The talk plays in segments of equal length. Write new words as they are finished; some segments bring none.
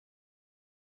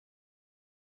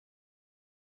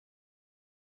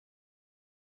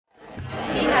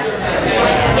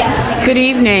Good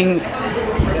evening.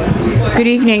 Good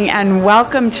evening, and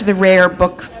welcome to the Rare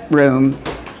Book Room.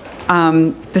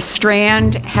 The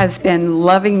Strand has been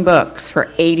loving books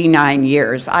for 89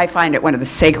 years. I find it one of the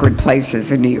sacred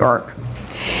places in New York.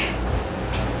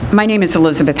 My name is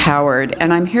Elizabeth Howard,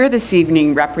 and I'm here this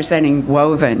evening representing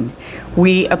Woven.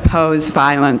 We oppose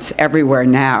violence everywhere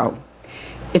now.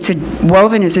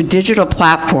 Woven is a digital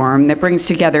platform that brings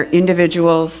together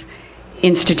individuals,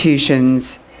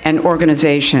 institutions, and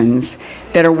organizations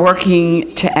that are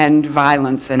working to end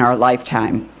violence in our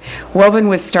lifetime. Woven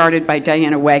was started by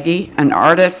Diana Wegge, an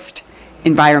artist,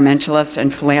 environmentalist,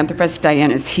 and philanthropist.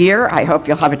 Diana's here. I hope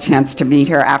you'll have a chance to meet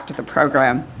her after the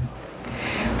program.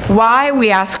 Why, we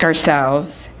ask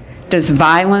ourselves, does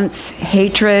violence,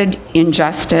 hatred,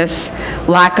 injustice,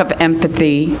 lack of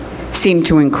empathy seem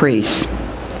to increase?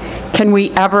 Can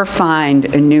we ever find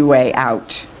a new way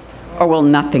out, or will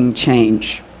nothing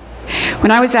change?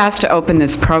 When I was asked to open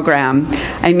this program,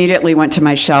 I immediately went to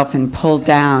my shelf and pulled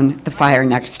down The Fire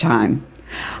Next Time.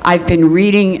 I've been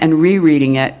reading and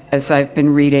rereading it as I've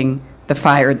been reading The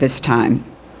Fire This Time.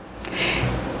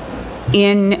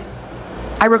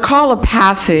 I recall a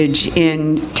passage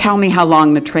in Tell Me How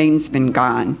Long the Train's Been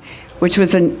Gone, which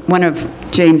was one of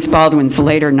James Baldwin's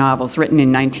later novels published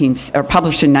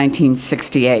in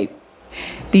 1968.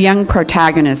 The young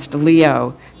protagonist,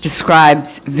 Leo,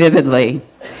 describes vividly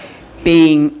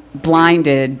being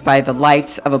blinded by the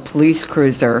lights of a police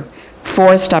cruiser,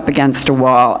 forced up against a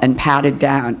wall and patted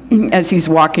down as he's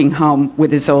walking home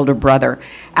with his older brother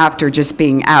after just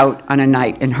being out on a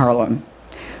night in Harlem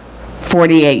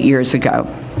 48 years ago.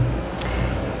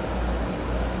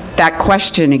 That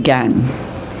question again,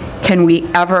 can we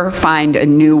ever find a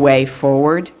new way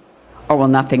forward, or will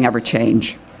nothing ever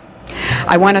change?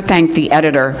 I want to thank the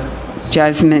editor,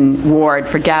 Jesmyn Ward,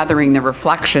 for gathering the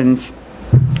reflections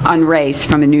on race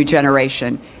from a new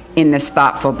generation in this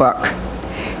thoughtful book,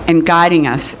 and guiding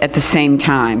us at the same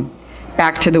time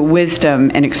back to the wisdom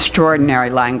and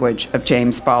extraordinary language of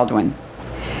James Baldwin.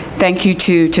 Thank you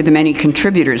to the many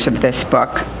contributors of this book,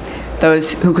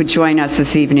 those who could join us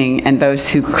this evening and those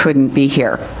who couldn't be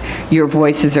here. Your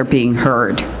voices are being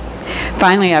heard.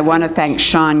 Finally, I want to thank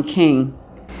Shaun King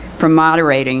for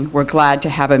moderating. We're glad to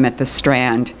have him at the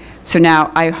Strand. So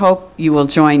now I hope you will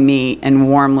join me in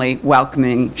warmly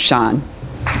welcoming Shaun.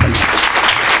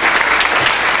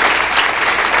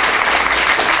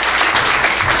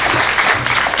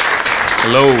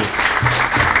 Hello.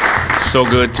 So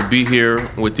good to be here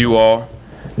with you all,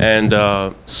 and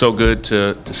so good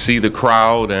to see the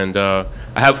crowd. And I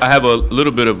have a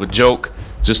little bit of a joke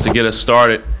just to get us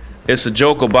started. It's a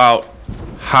joke about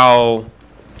how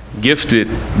gifted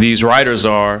these writers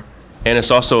are, and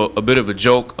it's also a bit of a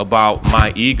joke about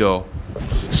my ego.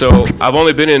 So I've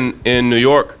only been in New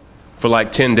York for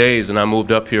like 10 days, and I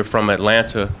moved up here from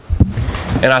Atlanta,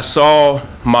 and I saw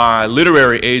my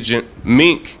literary agent,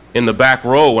 Mink, in the back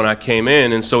row when I came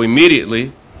in, and so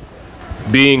immediately,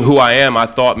 being who I am, I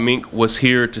thought Mink was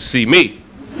here to see me.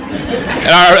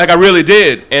 And I really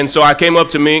did. And so I came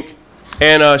up to Mink,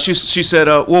 and she said,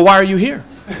 well, why are you here?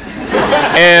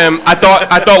 And I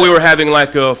thought we were having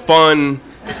like a fun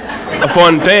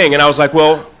thing, and I was like,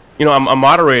 well, you know, I'm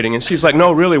moderating. And she's like,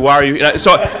 no, really, why are you?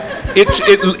 So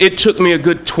it took me a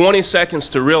good 20 seconds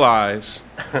to realize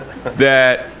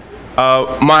that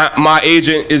my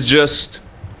agent is just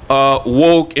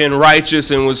woke and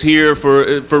righteous and was here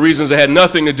for reasons that had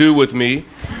nothing to do with me,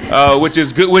 which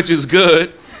is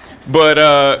good. But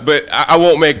I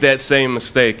won't make that same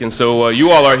mistake. And so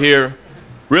you all are here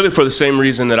really for the same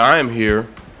reason that I am here,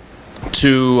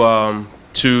 to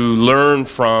learn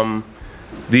from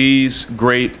these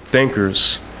great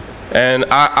thinkers. And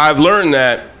I've learned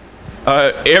that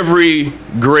every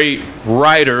great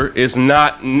writer is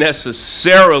not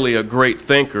necessarily a great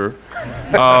thinker.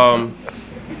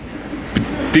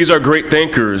 These are great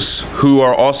thinkers who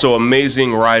are also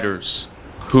amazing writers,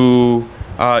 who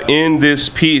in this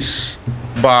piece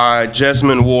by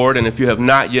Jesmyn Ward, and if you have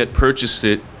not yet purchased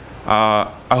it,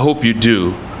 I hope you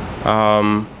do.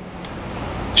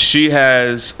 She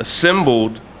has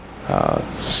assembled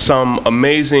some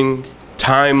amazing,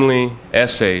 timely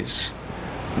essays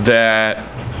that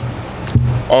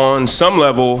on some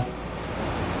level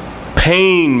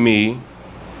pain me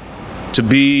to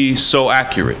be so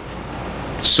accurate,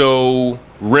 so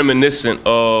reminiscent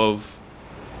of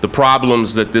the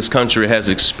problems that this country has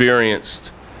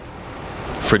experienced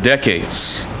for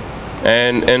decades.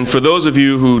 And for those of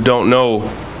you who don't know,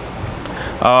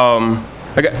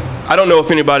 I don't know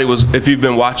if you've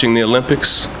been watching the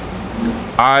Olympics.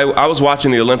 I was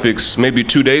watching the Olympics maybe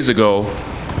 2 days ago,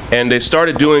 and they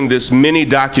started doing this mini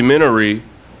documentary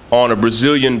on a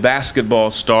Brazilian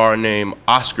basketball star named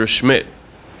Oscar Schmidt.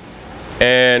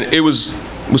 And it was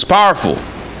powerful.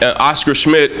 Oscar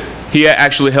Schmidt, he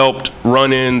actually helped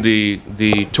run in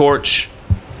the torch.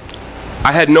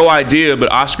 I had no idea,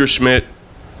 but Oscar Schmidt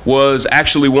was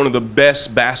actually one of the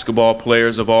best basketball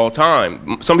players of all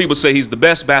time. Some people say he's the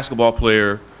best basketball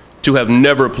player to have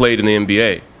never played in the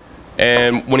NBA.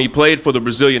 And when he played for the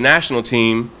Brazilian national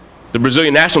team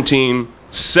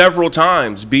several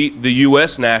times beat the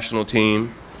US national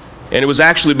team. And it was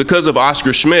actually because of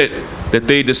Oscar Schmidt that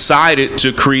they decided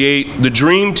to create the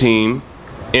Dream Team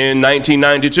in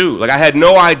 1992. Like, I had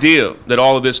no idea that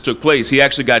all of this took place. He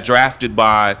actually got drafted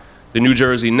by the New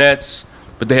Jersey Nets,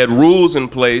 but they had rules in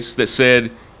place that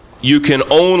said you can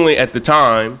only, at the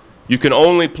time, you can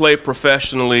only play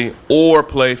professionally or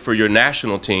play for your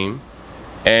national team.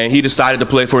 And he decided to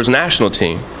play for his national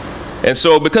team. And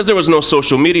so because there was no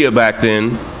social media back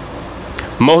then,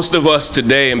 most of us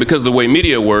today, and because of the way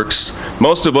media works,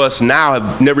 most of us now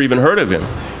have never even heard of him.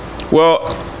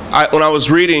 Well, when I was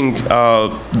reading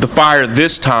The Fire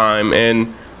this time,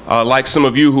 and like some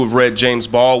of you who have read James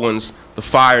Baldwin's The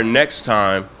Fire Next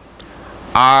Time,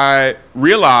 I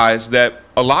realized that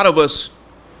a lot of us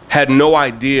had no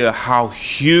idea how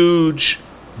huge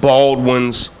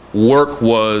Baldwin's work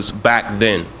was back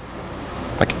then.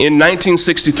 Like in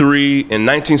 1963, in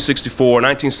 1964,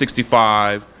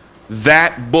 1965,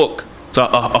 that book, it's a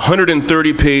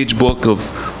 130-page book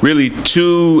of really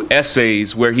 2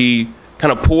 essays where he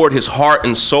kind of poured his heart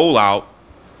and soul out,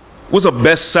 was a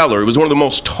bestseller. It was one of the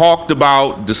most talked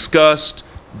about, discussed,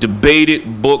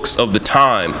 debated books of the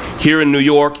time here in New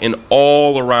York and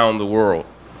all around the world.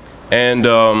 And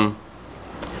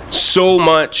so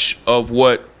much of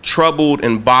what troubled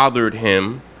and bothered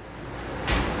him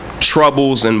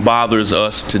troubles and bothers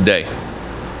us today.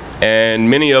 And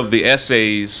many of the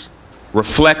essays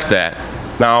reflect that.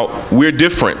 Now, we're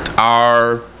different.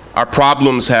 Our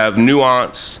problems have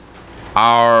nuance.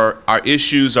 Our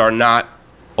issues are not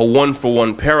a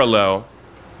one-for-one parallel,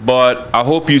 but I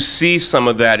hope you see some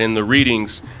of that in the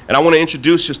readings. And I want to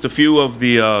introduce just a few of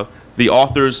the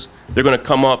authors. They're going to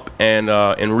come up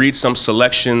and read some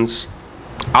selections.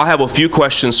 I'll have a few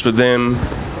questions for them,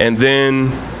 and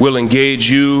then we'll engage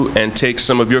you and take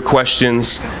some of your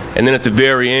questions. And then at the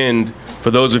very end,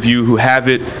 for those of you who have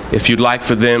it, if you'd like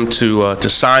for them to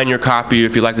sign your copy,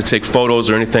 if you'd like to take photos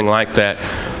or anything like that,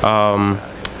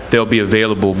 they'll be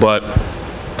available. But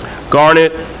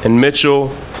Garnette and Mitchell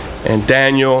and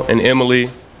Daniel and Emily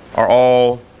are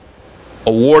all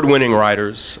award-winning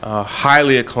writers,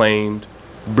 highly acclaimed,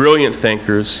 brilliant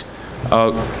thinkers.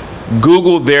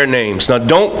 Google their names. Now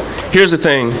here's the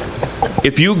thing,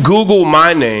 if you Google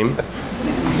my name,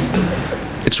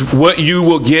 it's what you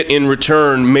will get in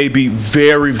return may be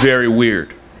very, very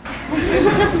weird.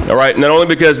 All right, not only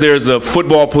because there's a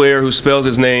football player who spells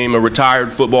his name, a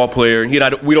retired football player,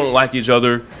 and we don't like each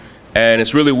other, and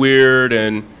it's really weird,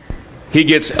 and he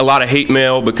gets a lot of hate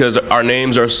mail because our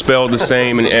names are spelled the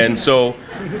same, and so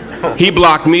he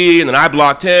blocked me, and then I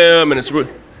blocked him, and it's.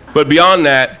 But beyond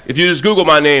that, if you just Google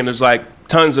my name, there's like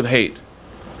tons of hate.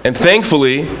 And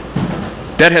thankfully,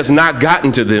 that has not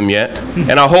gotten to them yet.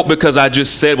 And I hope because I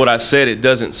just said what I said, it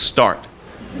doesn't start.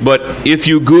 But if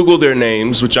you Google their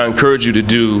names, which I encourage you to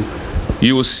do,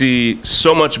 you will see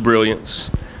so much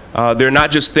brilliance. They're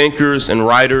not just thinkers and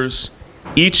writers.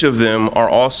 Each of them are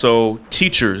also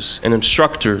teachers and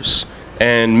instructors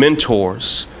and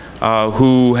mentors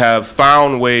who have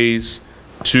found ways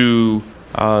to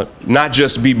not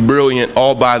just be brilliant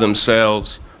all by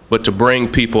themselves, but to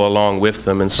bring people along with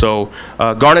them. And so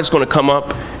Garnette's going to come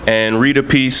up and read a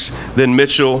piece, then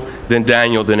Mitchell, then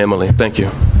Daniel, then Emily. Thank you.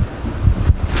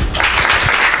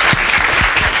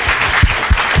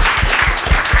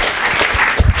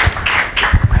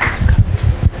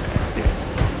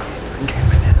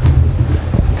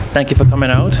 Thank you for coming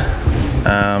out.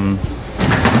 I'm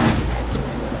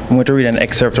going to read an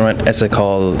excerpt from an essay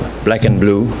called Black and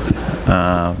Blue,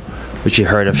 which you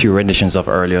heard a few renditions of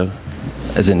earlier,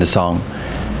 as in the song.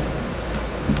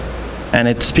 And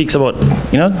it speaks about,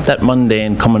 that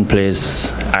mundane,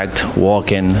 commonplace act,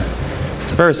 walking.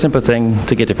 It's a very simple thing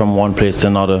to get you from one place to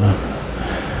another.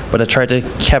 But I try to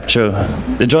capture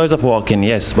the joys of walking,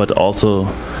 yes, but also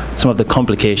some of the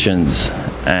complications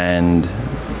and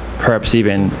perhaps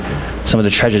even some of the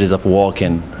tragedies of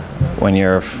walking when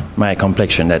you're of my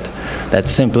complexion, that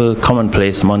simple,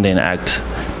 commonplace, mundane act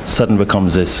suddenly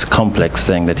becomes this complex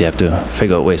thing that you have to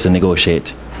figure out ways to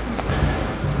negotiate.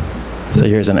 So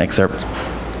here's an excerpt.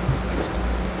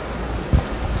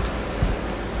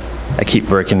 I keep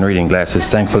breaking reading glasses.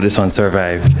 Thankfully this one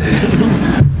survived.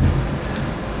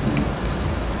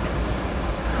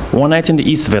 One night in the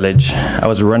East Village, I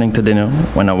was running to dinner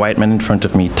when a white man in front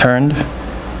of me turned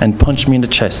and punched me in the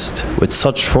chest with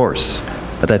such force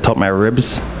that I thought my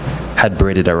ribs had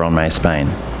braided around my spine.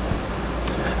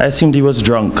 I assumed he was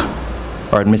drunk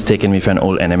or had mistaken me for an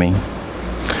old enemy,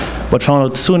 but found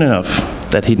out soon enough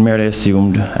that he'd merely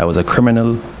assumed I was a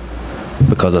criminal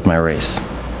because of my race.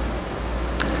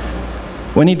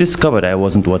 When he discovered I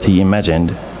wasn't what he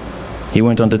imagined, he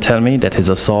went on to tell me that his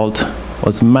assault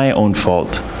was my own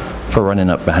fault for running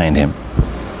up behind him.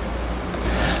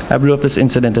 I blew up this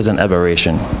incident as an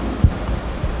aberration,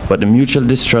 but the mutual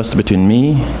distrust between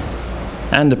me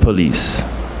and the police,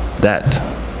 that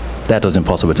was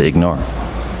impossible to ignore.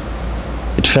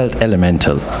 It felt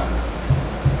elemental.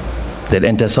 They'd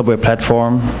enter a subway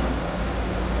platform,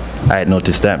 I had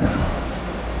noticed them.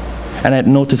 And I'd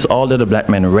noticed all the other black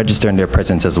men registering their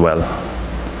presence as well,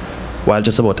 while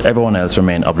just about everyone else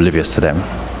remained oblivious to them.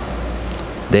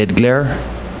 They'd glare,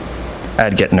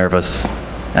 I'd get nervous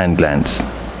and glance.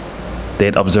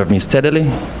 They'd observe me steadily,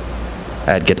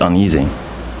 I'd get uneasy.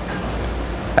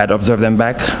 I'd observe them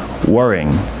back,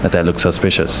 worrying that I looked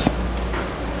suspicious.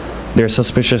 Their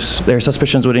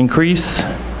suspicions would increase,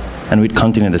 and we'd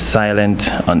continue the silent,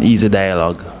 uneasy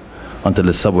dialogue until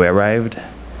the subway arrived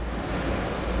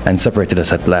and separated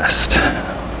us at last.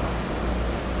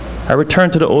 I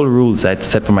returned to the old rules I'd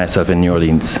set for myself in New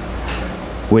Orleans,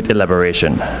 with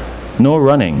elaboration. No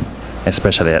running,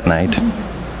 especially at night.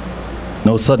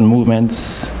 No sudden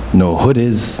movements, no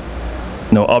hoodies,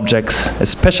 no objects,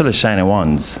 especially shiny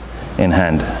ones, in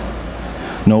hand.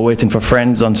 No waiting for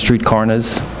friends on street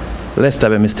corners, lest I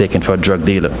be mistaken for a drug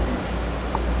dealer.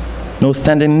 No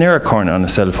standing near a corner on a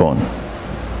cell phone,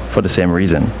 for the same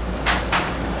reason.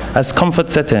 As comfort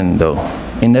set in, though,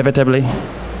 inevitably,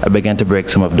 I began to break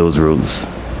some of those rules,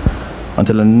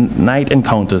 until a night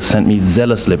encounter sent me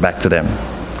zealously back to them,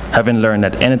 having learned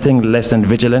that anything less than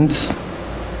vigilance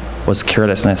was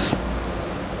carelessness.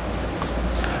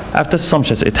 After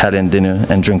sumptuous Italian dinner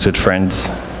and drinks with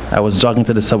friends, I was jogging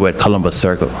to the subway at Columbus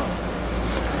Circle.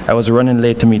 I was running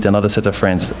late to meet another set of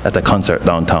friends at a concert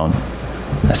downtown.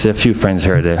 I see a few friends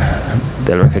here,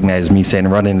 they'll recognize me saying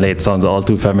running late sounds all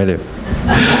too familiar.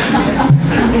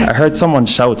 I heard someone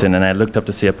shouting, and I looked up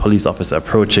to see a police officer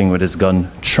approaching with his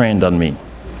gun trained on me.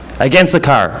 Against the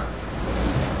car!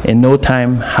 In no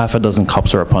time, half a dozen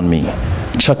cops were upon me,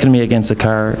 chucking me against the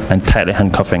car and tightly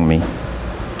handcuffing me.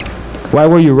 Why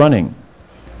were you running?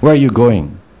 Where are you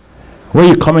going? Where are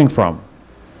you coming from?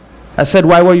 I said,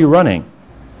 why were you running?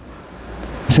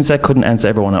 Since I couldn't answer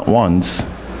everyone at once,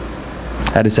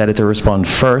 I decided to respond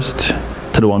first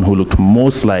to the one who looked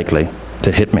most likely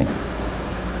to hit me.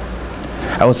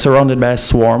 I was surrounded by a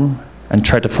swarm and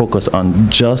tried to focus on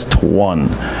just one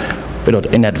without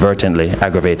inadvertently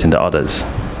aggravating the others.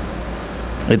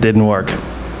 It didn't work.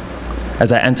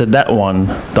 As I answered that one,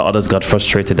 the others got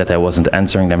frustrated that I wasn't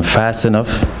answering them fast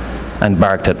enough and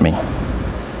barked at me.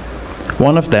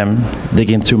 One of them,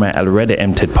 digging through my already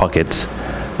emptied pockets,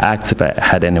 asked if I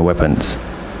had any weapons.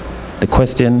 The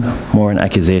question, more an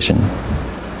accusation.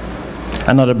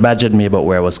 Another badgered me about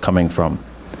where I was coming from,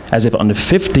 as if on the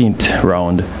 15th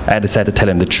round, I decided to tell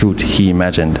him the truth he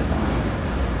imagined.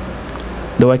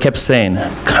 Though I kept saying,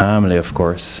 calmly of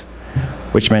course,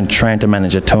 which meant trying to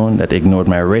manage a tone that ignored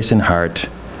my racing heart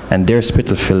and their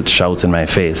spittle-filled shouts in my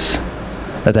face,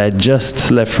 that I had just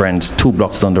left friends 2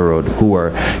 blocks down the road who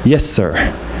were, yes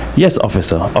sir, yes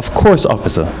officer, of course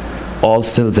officer, all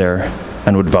still there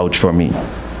and would vouch for me.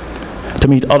 To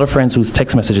meet other friends whose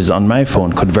text messages on my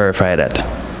phone could verify that,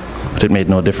 but it made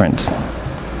no difference.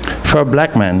 For a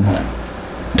black man,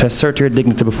 to assert your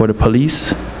dignity before the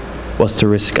police was to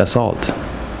risk assault.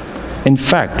 In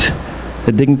fact,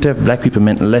 the dignity of black people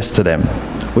meant less to them,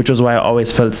 which was why I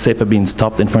always felt safer being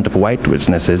stopped in front of white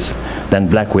witnesses than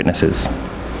black witnesses.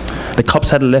 The cops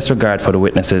had less regard for the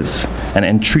witnesses and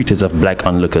entreaties of black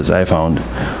onlookers, I found,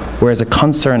 whereas a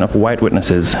concern of white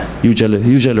witnesses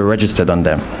usually registered on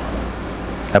them.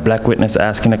 A black witness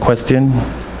asking a question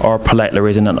or politely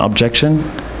raising an objection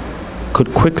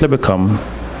could quickly become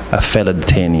a fellow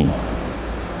detainee.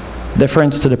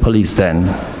 Deference to the police then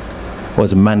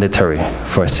was mandatory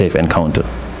for a safe encounter.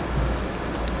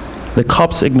 The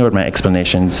cops ignored my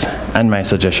explanations and my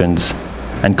suggestions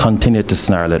and continued to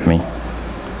snarl at me.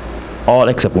 All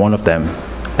except one of them,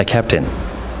 a captain.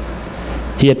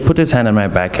 He had put his hand on my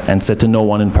back and said to no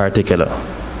one in particular.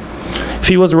 If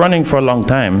he was running for a long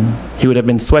time, he would have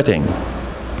been sweating.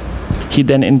 He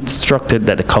then instructed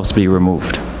that the cuffs be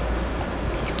removed.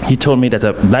 He told me that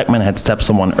a black man had stabbed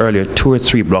someone earlier 2 or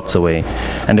 3 blocks away,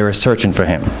 and they were searching for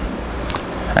him.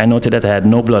 I noted that I had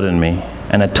no blood on me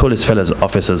and I told his fellow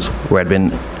officers where I'd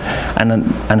been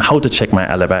and how to check my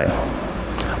alibi.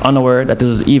 Unaware that it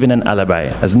was even an alibi,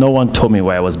 as no one told me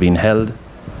why I was being held.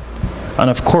 And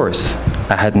of course,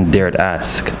 I hadn't dared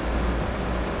ask.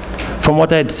 From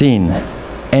what I had seen,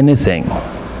 anything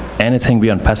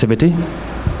beyond passivity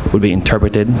would be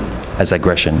interpreted as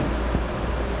aggression.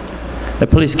 The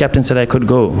police captain said I could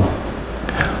go.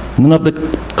 None of the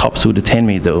cops who detained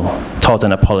me, though, thought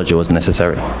an apology was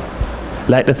necessary.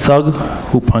 Like the thug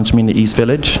who punched me in the East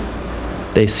Village,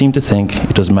 they seemed to think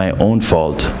it was my own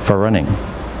fault for running.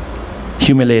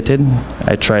 Humiliated,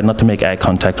 I tried not to make eye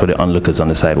contact with the onlookers on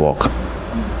the sidewalk.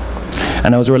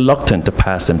 And I was reluctant to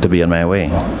pass them to be on my way.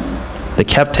 The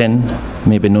captain,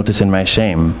 maybe noticing my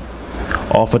shame,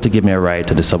 offered to give me a ride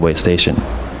to the subway station.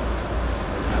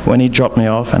 When he dropped me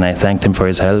off and I thanked him for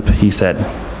his help, he said,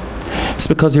 "It's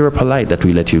because you were polite that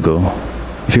we let you go.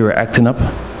 If you were acting up,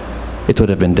 it would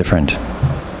have been different."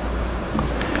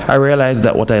 I realized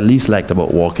that what I least liked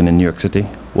about walking in New York City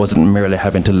wasn't merely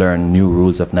having to learn new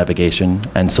rules of navigation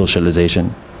and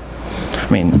socialization. I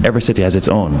mean, every city has its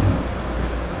own.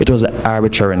 It was the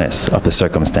arbitrariness of the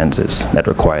circumstances that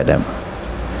required them.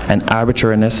 An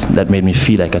arbitrariness that made me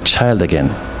feel like a child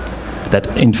again, that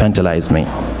infantilized me.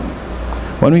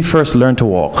 When we first learn to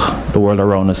walk, the world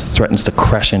around us threatens to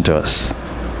crash into us.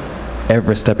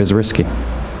 Every step is risky.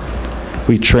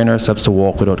 We train ourselves to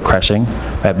walk without crashing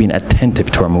by being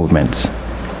attentive to our movements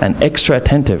and extra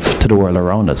attentive to the world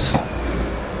around us.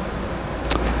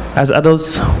 As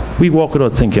adults, we walk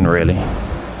without thinking, really.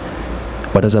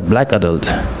 But as a black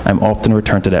adult, I'm often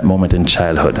returned to that moment in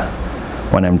childhood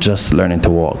when I'm just learning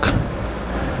to walk.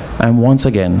 I'm once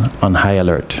again on high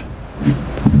alert,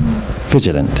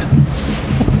 vigilant.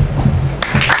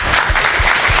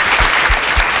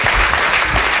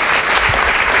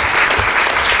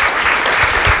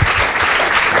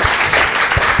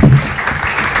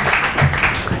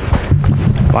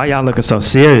 Why y'all looking so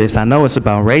serious? I know it's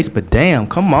about race, but damn,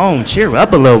 come on, cheer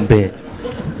up a little bit.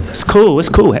 It's cool, it's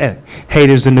cool. Hey, hate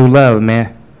is the new love,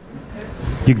 man.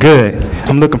 You good.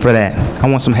 I'm looking for that. I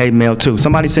want some hate mail too.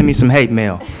 Somebody send me some hate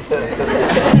mail.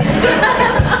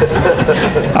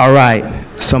 All right,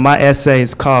 so my essay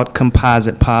is called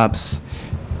Composite Pops.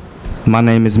 My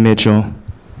name is Mitchell.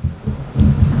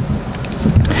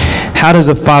 How does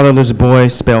a fatherless boy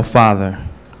spell father?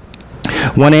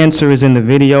 One answer is in the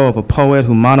video of a poet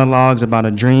who monologues about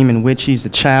a dream in which he's the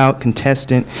child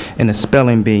contestant in a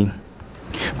spelling bee.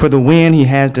 For the win, he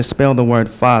has to spell the word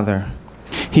father.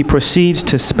 He proceeds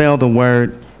to spell the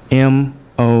word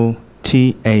M-O-T-H-E-R.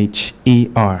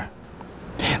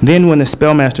 Then when the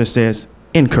spellmaster says,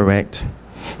 incorrect,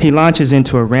 he launches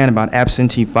into a rant about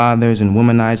absentee fathers and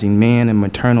womanizing men and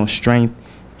maternal strength,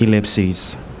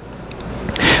 ellipses.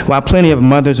 While plenty of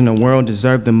mothers in the world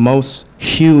deserve the most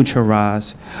huge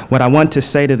hurrahs, what I want to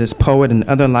say to this poet and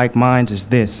other like minds is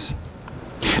this.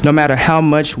 No matter how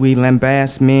much we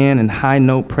lambast men and high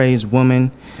note praise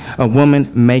woman, a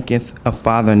woman maketh a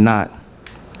father not.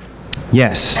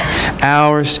 Yes,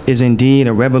 ours is indeed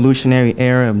a revolutionary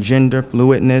era of gender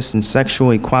fluidness and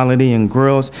sexual equality, and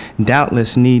girls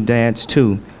doubtless need dads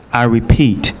too. I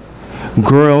repeat,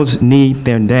 girls need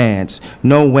their dads.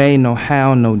 No way, no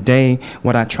how, no day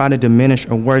would I try to diminish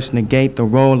or worse negate the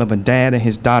role of a dad in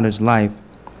his daughter's life.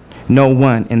 No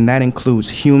one, and that includes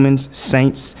humans,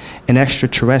 saints, and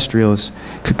extraterrestrials,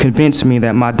 could convince me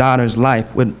that my daughter's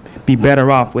life would be better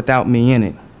off without me in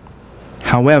it.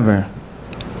 However,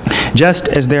 just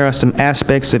as there are some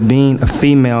aspects of being a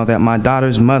female that my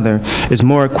daughter's mother is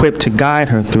more equipped to guide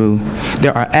her through,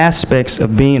 there are aspects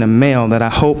of being a male that I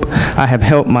hope I have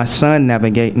helped my son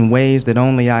navigate in ways that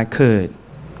only I could.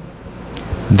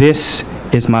 This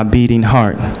is my beating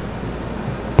heart.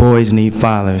 Boys need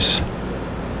fathers.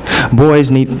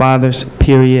 Boys need fathers,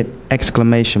 period,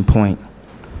 exclamation point.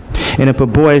 And if a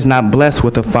boy is not blessed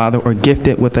with a father or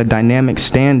gifted with a dynamic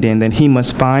stand-in, then he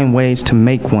must find ways to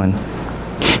make one.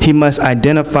 He must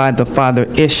identify the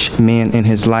father-ish men in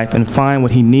his life and find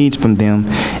what he needs from them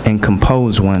and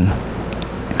compose one.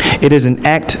 It is an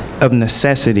act of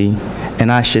necessity,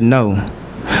 and I should know.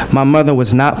 My mother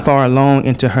was not far along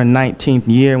into her 19th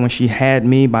year when she had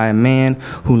me by a man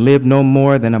who lived no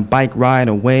more than a bike ride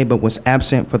away but was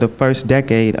absent for the first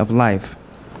decade of life.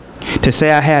 To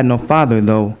say I had no father,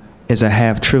 though, is a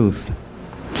half-truth.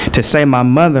 To say my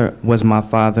mother was my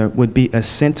father would be a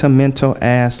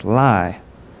sentimental-ass lie.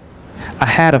 I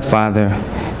had a father,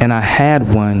 and I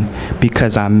had one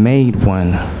because I made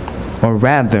one. Or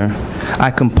rather, I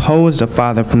composed a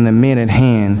father from the men at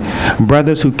hand,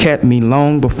 brothers who kept me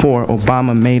long before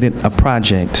Obama made it a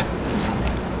project.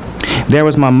 There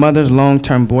was my mother's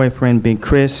long-term boyfriend, Big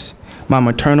Chris, my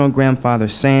maternal grandfather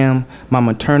Sam, my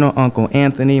maternal uncle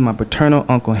Anthony, my paternal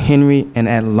uncle Henry, and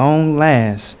at long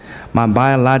last, my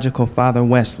biological father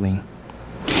Wesley.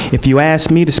 If you asked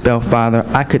me to spell father,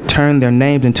 I could turn their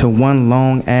names into one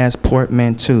long-ass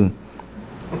portmanteau.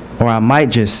 Or I might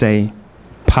just say,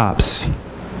 Pops.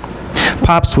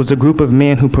 Pops was a group of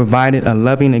men who provided a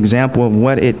loving example of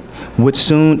what it would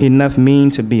soon enough mean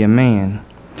to be a man.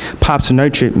 Pops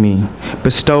nurtured me,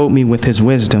 bestowed me with his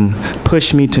wisdom,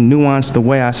 pushed me to nuance the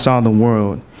way I saw the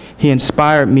world. He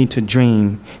inspired me to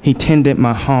dream. He tended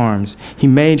my harms. He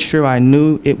made sure I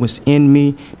knew it was in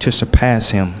me to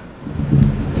surpass him.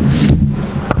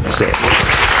 That's it.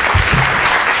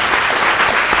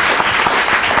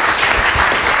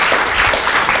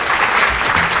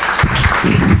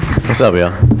 What's up,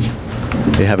 y'all?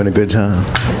 You having a good time?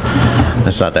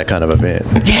 That's not that kind of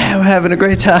event. Yeah, we're having a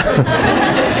great time.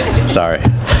 Sorry.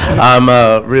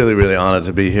 I'm really, really honored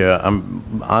to be here.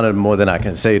 I'm honored more than I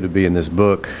can say to be in this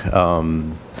book.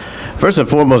 First and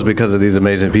foremost, because of these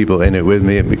amazing people in it with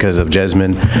me, and because of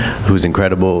Jesmyn, who's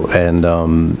incredible, and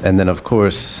then of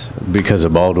course because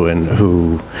of Baldwin,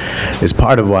 who is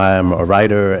part of why I'm a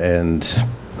writer, and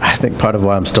I think part of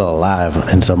why I'm still alive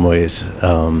in some ways.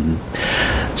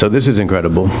 So this is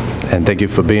incredible, and thank you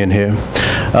for being here.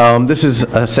 This is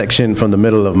a section from the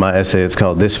middle of my essay. It's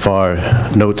called This Far,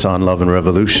 Notes on Love and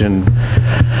Revolution.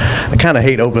 I kind of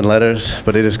hate open letters,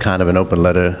 but it is kind of an open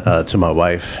letter to my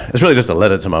wife. It's really just a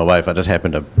letter to my wife. I just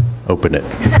happened to open it.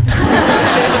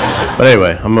 But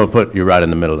anyway, I'm going to put you right in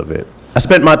the middle of it. I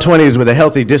spent my 20s with a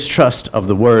healthy distrust of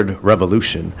the word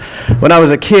revolution. When I was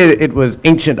a kid, it was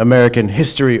ancient American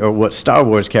history or what Star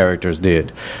Wars characters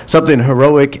did, something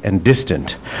heroic and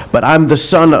distant. But I'm the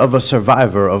son of a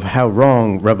survivor of how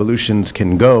wrong revolutions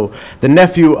can go, the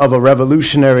nephew of a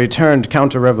revolutionary turned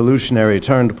counter-revolutionary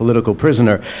turned political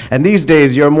prisoner, and these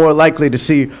days you're more likely to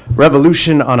see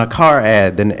revolution on a car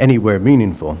ad than anywhere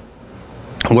meaningful.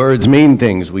 Words mean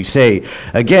things, we say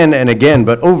again and again,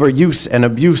 but overuse and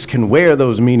abuse can wear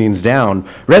those meanings down,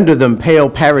 render them pale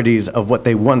parodies of what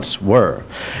they once were.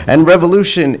 And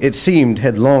revolution, it seemed,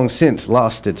 had long since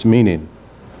lost its meaning.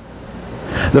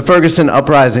 The Ferguson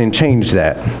uprising changed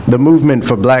that. The movement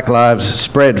for Black lives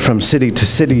spread from city to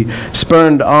city,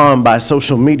 spurred on by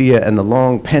social media and the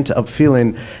long pent-up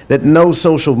feeling that no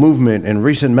social movement in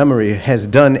recent memory has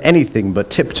done anything but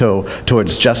tiptoe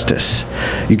towards justice.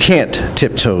 You can't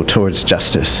tiptoe towards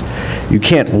justice. You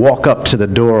can't walk up to the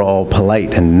door all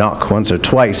polite and knock once or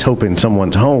twice hoping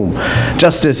someone's home.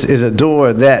 Justice is a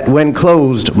door that, when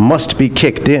closed, must be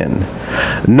kicked in.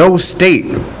 No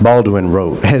state, Baldwin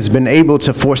wrote, has been able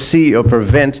to foresee or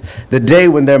prevent the day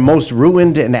when their most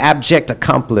ruined and abject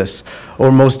accomplice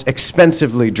or most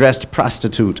expensively dressed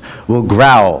prostitute will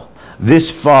growl,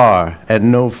 "This far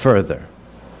and no further."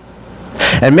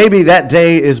 And maybe that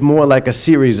day is more like a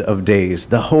series of days,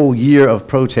 the whole year of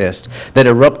protest that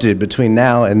erupted between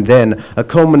now and then, a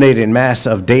culminating mass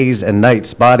of days and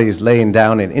nights, bodies laying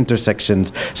down in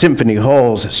intersections, symphony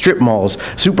halls, strip malls,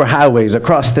 superhighways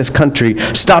across this country,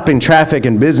 stopping traffic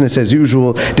and business as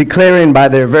usual, declaring by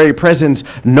their very presence,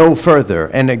 no further,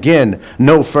 and again,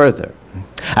 no further.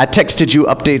 I texted you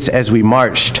updates as we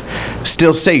marched.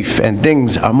 Still safe and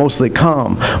things are mostly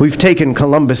calm. We've taken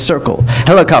Columbus Circle.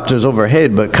 Helicopters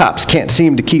overhead, but cops can't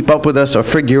seem to keep up with us or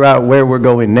figure out where we're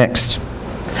going next.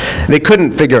 They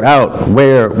couldn't figure out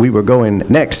where we were going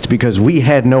next because we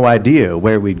had no idea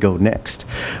where we'd go next.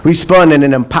 We spun in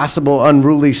an impossible,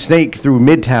 unruly snake through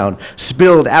Midtown,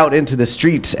 spilled out into the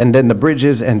streets and then the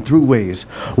bridges and throughways.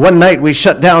 One night we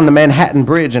shut down the Manhattan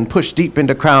Bridge and pushed deep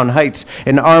into Crown Heights,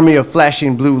 an army of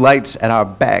flashing blue lights at our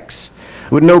backs.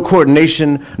 With no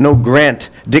coordination, no grant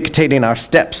dictating our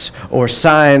steps or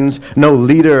signs, no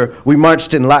leader, we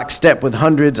marched in lockstep with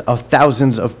hundreds of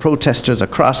thousands of protesters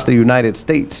across the United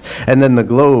States and then the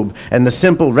globe, and the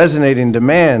simple resonating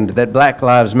demand that Black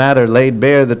Lives Matter laid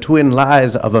bare the twin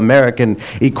lies of American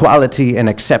equality and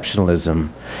exceptionalism.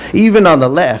 Even on the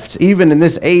left, even in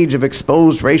this age of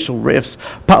exposed racial rifts,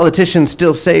 politicians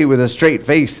still say with a straight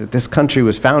face that this country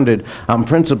was founded on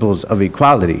principles of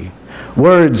equality.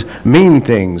 Words mean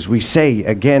things, we say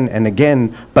again and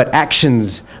again, but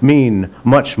actions mean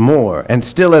much more. And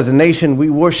still as a nation, we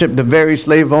worship the very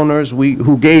slave owners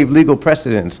who gave legal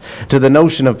precedence to the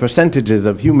notion of percentages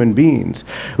of human beings.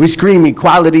 We scream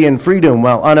equality and freedom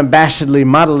while unabashedly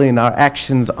modeling our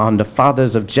actions on the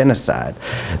fathers of genocide.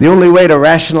 The only way to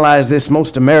rationalize this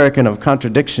most American of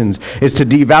contradictions is to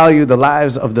devalue the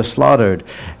lives of the slaughtered.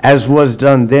 As was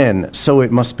done then, so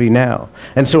it must be now.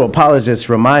 And so apologists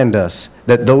remind us us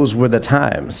that those were the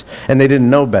times, and they didn't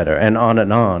know better, and on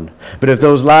and on. But if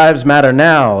those lives matter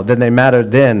now, then they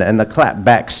mattered then, and the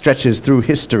clapback stretches through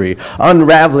history,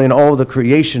 unraveling all the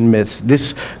creation myths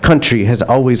this country has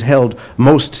always held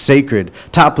most sacred,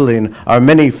 toppling our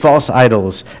many false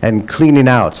idols, and cleaning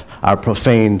out our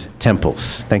profaned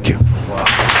temples. Thank you. Wow.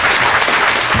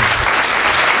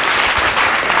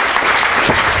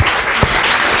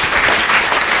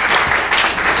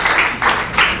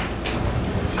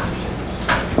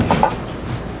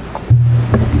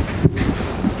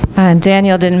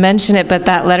 Daniel didn't mention it, but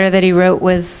that letter that he wrote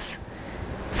was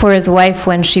for his wife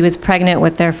when she was pregnant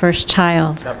with their first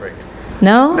child. Not breaking.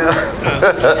 No? No.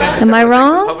 Am I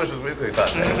wrong? Publishers Weekly thought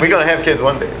that. We're going to have kids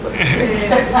one day.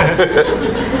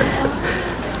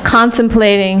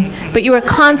 Contemplating, but you were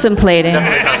contemplating.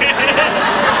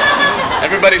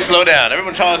 Everybody slow down.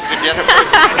 Everyone tries to get her.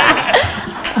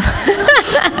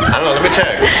 I don't know, let me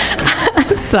check.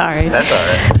 I'm sorry. That's all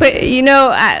right. But you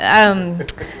know,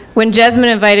 when Jesmyn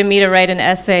invited me to write an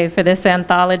essay for this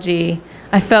anthology,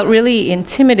 I felt really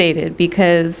intimidated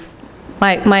because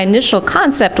my initial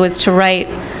concept was to write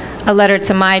a letter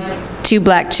to my 2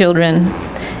 black children,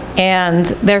 and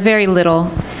they're very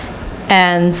little.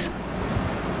 And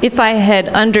if I had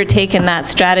undertaken that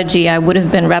strategy, I would have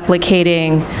been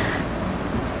replicating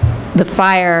the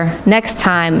fire next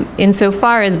time,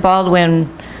 insofar as Baldwin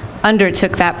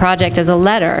undertook that project as a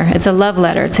letter. It's a love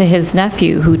letter to his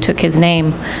nephew, who took his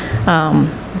name,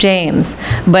 James.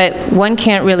 But one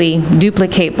can't really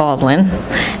duplicate Baldwin.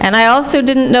 And I also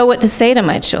didn't know what to say to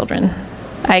my children.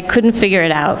 I couldn't figure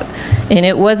it out. And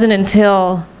it wasn't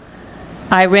until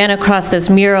I ran across this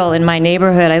mural in my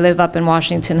neighborhood. I live up in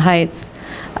Washington Heights.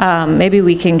 Maybe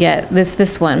we can get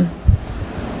this one.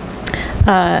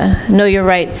 Know Your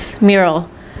Rights mural.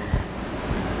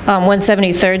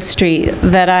 173rd Street,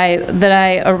 that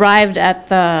I arrived at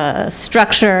the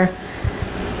structure,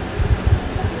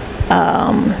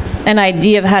 an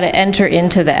idea of how to enter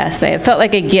into the essay. It felt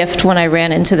like a gift when I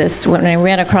ran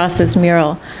across this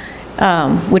mural,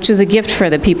 which is a gift for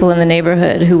the people in the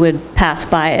neighborhood who would pass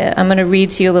by it. I'm going to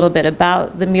read to you a little bit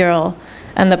about the mural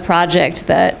and the project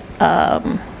that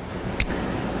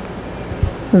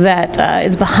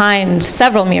is behind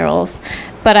several murals.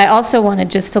 But I also wanted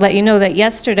just to let you know that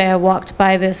yesterday I walked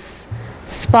by this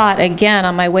spot again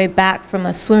on my way back from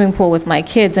a swimming pool with my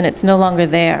kids, and it's no longer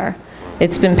there.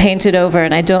 It's been painted over,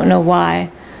 and I don't know why.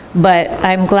 But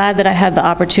I'm glad that I had the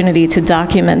opportunity to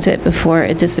document it before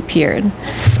it disappeared.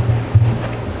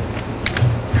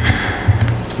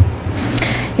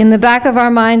 In the back of our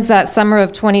minds that summer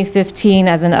of 2015,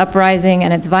 as an uprising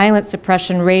and its violent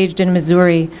suppression raged in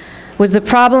Missouri, was the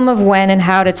problem of when and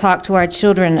how to talk to our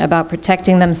children about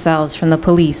protecting themselves from the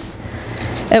police.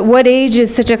 At what age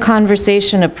is such a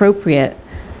conversation appropriate?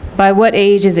 By what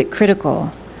age is it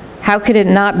critical? How could it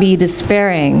not be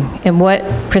despairing? And what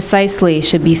precisely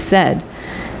should be said?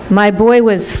 My boy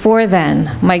was 4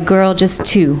 then, my girl just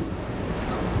 2.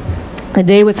 The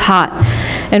day was hot.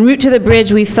 En route to the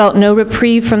bridge, we felt no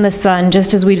reprieve from the sun,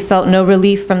 just as we'd felt no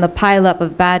relief from the pileup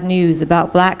of bad news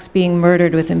about blacks being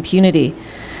murdered with impunity.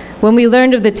 When we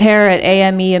learned of the terror at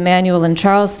AME, Emmanuel, and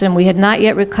Charleston, we had not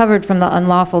yet recovered from the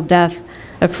unlawful death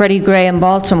of Freddie Gray in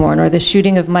Baltimore, nor the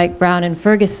shooting of Mike Brown in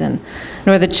Ferguson,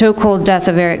 nor the chokehold death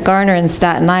of Eric Garner in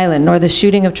Staten Island, nor the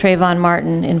shooting of Trayvon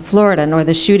Martin in Florida, nor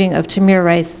the shooting of Tamir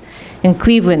Rice in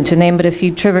Cleveland, to name but a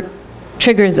few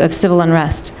triggers of civil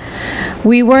unrest.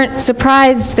 We weren't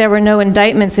surprised there were no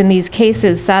indictments in these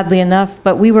cases, sadly enough,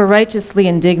 but we were righteously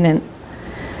indignant.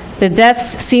 The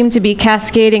deaths seemed to be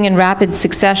cascading in rapid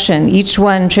succession, each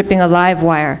one tripping a live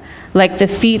wire, like the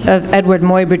feet of Edward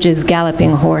Muybridge's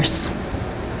galloping horse.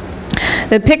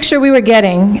 The picture we were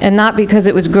getting, and not because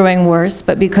it was growing worse,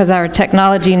 but because our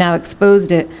technology now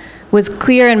exposed it, was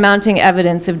clear and mounting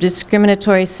evidence of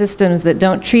discriminatory systems that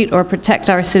don't treat or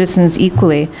protect our citizens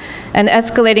equally, and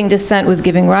escalating dissent was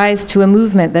giving rise to a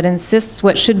movement that insists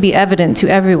what should be evident to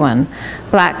everyone: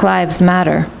 Black Lives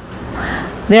Matter.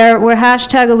 There were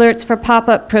hashtag alerts for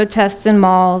pop-up protests in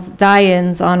malls,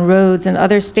 die-ins on roads, and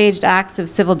other staged acts of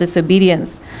civil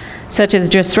disobedience, such as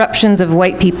disruptions of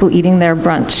white people eating their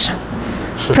brunch.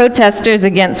 Protesters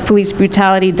against police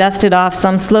brutality dusted off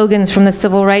some slogans from the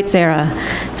civil rights era,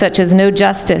 such as "No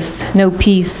justice, no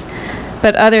peace,"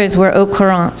 but others were au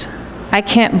courant. "I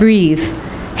can't breathe,"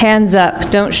 "Hands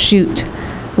up, don't shoot,"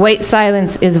 "White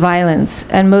silence is violence,"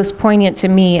 and most poignant to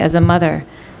me as a mother,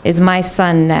 "Is my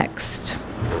son next?"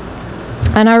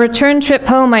 On our return trip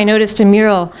home, I noticed a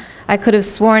mural I could have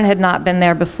sworn had not been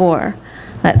there before.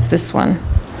 That's this one.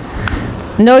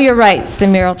 "Know Your Rights," the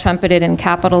mural trumpeted in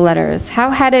capital letters. How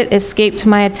had it escaped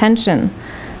my attention?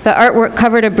 The artwork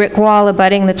covered a brick wall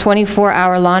abutting the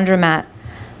 24-hour laundromat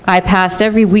I passed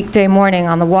every weekday morning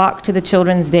on the walk to the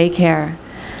children's daycare.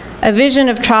 A vision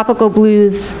of tropical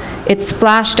blues, it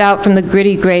splashed out from the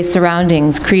gritty gray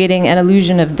surroundings, creating an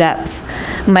illusion of depth.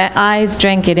 My eyes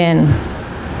drank it in.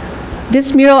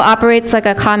 This mural operates like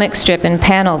a comic strip in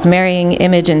panels marrying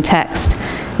image and text.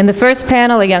 In the first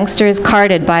panel, a youngster is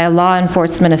carted by a law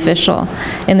enforcement official.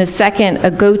 In the second,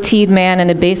 a goateed man in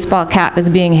a baseball cap is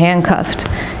being handcuffed.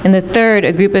 In the third,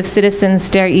 a group of citizens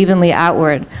stare evenly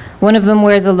outward. One of them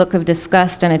wears a look of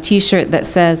disgust and a t-shirt that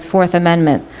says Fourth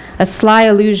Amendment, a sly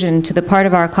allusion to the part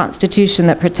of our Constitution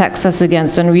that protects us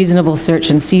against unreasonable search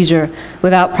and seizure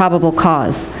without probable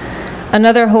cause.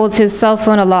 Another holds his cell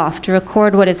phone aloft to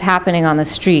record what is happening on the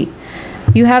street.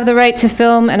 You have the right to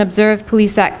film and observe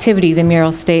police activity, the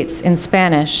mural states in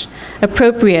Spanish,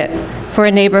 appropriate for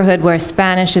a neighborhood where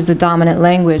Spanish is the dominant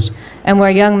language and where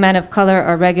young men of color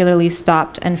are regularly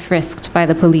stopped and frisked by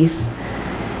the police.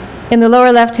 In the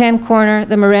lower left-hand corner,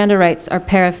 the Miranda rights are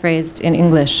paraphrased in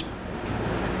English.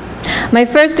 My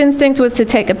first instinct was to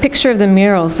take a picture of the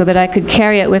mural so that I could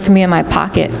carry it with me in my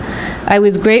pocket. I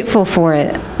was grateful for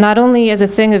it, not only as a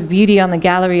thing of beauty on the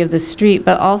gallery of the street,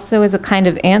 but also as a kind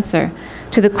of answer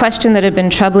to the question that had been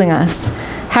troubling us,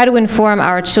 how to inform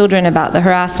our children about the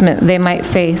harassment they might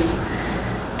face.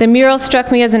 The mural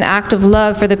struck me as an act of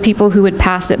love for the people who would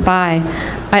pass it by.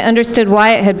 I understood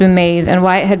why it had been made and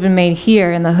why it had been made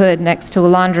here in the hood next to a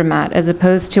laundromat as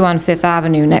opposed to on Fifth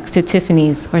Avenue next to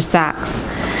Tiffany's or Saks.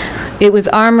 It was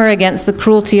armor against the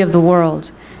cruelty of the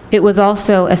world. It was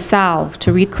also a salve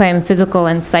to reclaim physical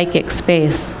and psychic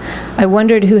space. I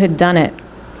wondered who had done it.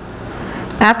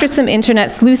 After some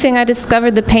internet sleuthing, I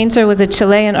discovered the painter was a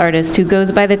Chilean artist who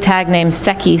goes by the tag name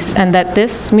Sekis, and that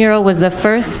this mural was the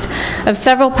first of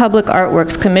several public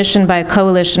artworks commissioned by a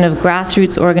coalition of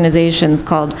grassroots organizations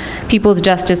called People's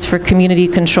Justice for Community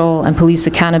Control and Police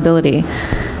Accountability.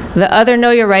 The other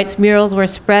Know Your Rights murals were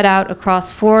spread out across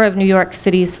 4 of New York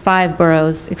City's 5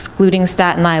 boroughs, excluding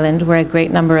Staten Island, where a great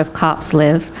number of cops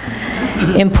live,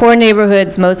 in poor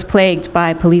neighborhoods most plagued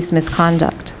by police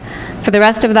misconduct. For the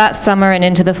rest of that summer and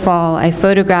into the fall, I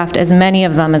photographed as many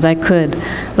of them as I could,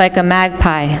 like a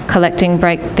magpie collecting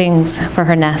bright things for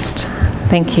her nest.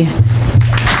 Thank you.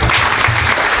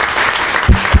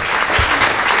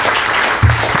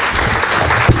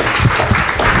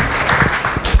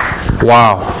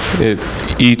 Wow.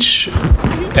 Each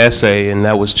essay, and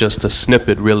that was just a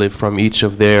snippet really from each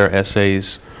of their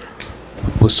essays,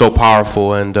 was so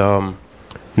powerful. And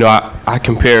I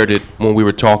compared it when we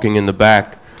were talking in the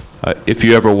back. If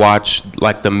you ever watch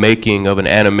like the making of an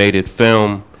animated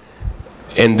film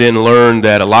and then learn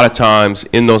that a lot of times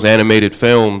in those animated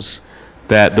films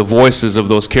that the voices of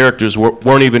those characters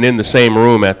weren't even in the same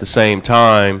room at the same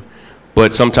time,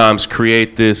 but sometimes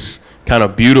create this kind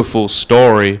of beautiful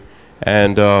story.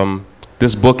 And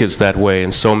this book is that way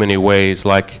in so many ways.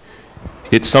 Like,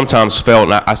 it sometimes felt,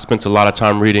 and I spent a lot of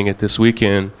time reading it this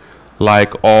weekend,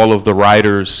 like all of the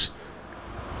writers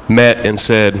met and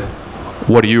said,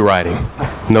 "What are you writing?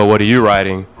 No, what are you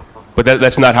writing?" But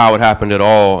that's not how it happened at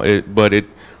all. But it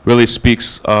really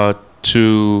speaks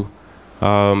to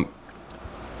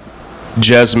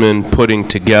Jesmyn putting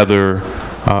together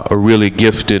a really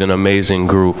gifted and amazing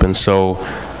group. And so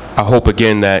I hope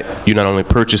again that you not only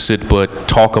purchase it, but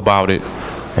talk about it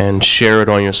and share it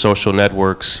on your social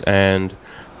networks, and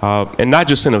not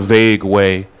just in a vague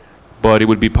way, but it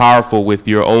would be powerful with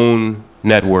your own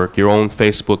network, your own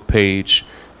Facebook page,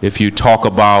 if you talk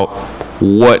about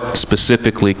what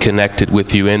specifically connected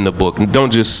with you in the book. And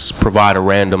don't just provide a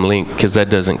random link, because that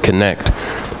doesn't connect,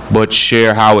 but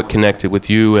share how it connected with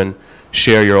you and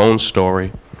share your own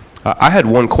story. I had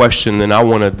one question, and I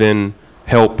want to then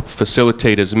help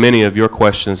facilitate as many of your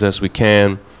questions as we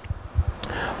can.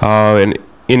 And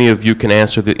any of you can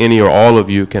answer any or all of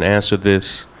you can answer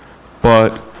this,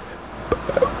 but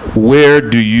where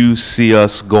do you see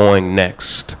us going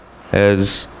next?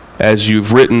 As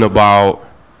you've written about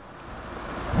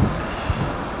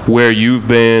where you've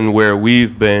been, where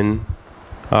we've been,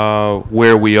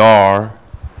 where we are,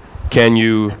 can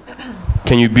you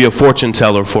be a fortune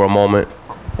teller for a moment,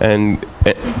 and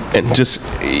just,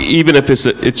 even if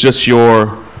it's just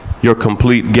your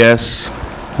complete guess,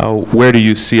 where do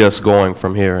you see us going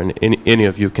from here? And any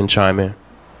of you can chime in.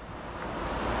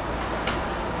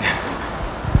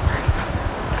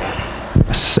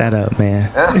 Set up, man.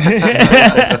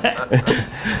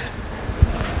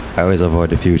 I always avoid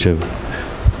the future.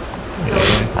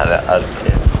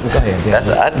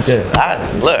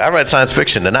 Look, I read science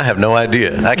fiction and I have no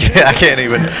idea. I can't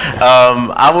even.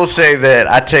 I will say that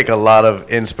I take a lot of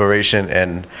inspiration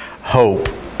and hope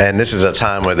And this is a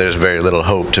time where there's very little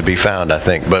hope to be found, I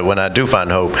think. But when I do find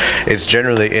hope, it's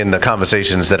generally in the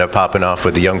conversations that are popping off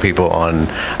with the young people online,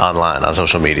 on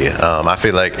social media. I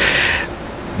feel like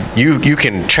you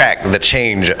can track the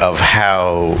change of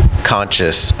how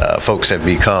conscious folks have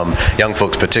become, young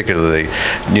folks particularly,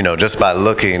 just by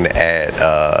looking at,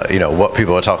 what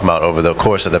people are talking about over the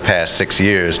course of the past 6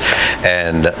 years.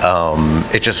 And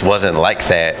it just wasn't like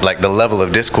that. Like, the level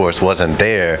of discourse wasn't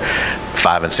there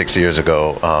 5 and 6 years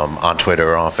ago on Twitter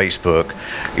or on Facebook,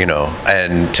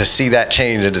 and to see that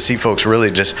change and to see folks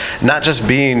really just, not just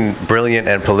being brilliant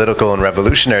and political and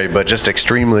revolutionary, but just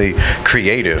extremely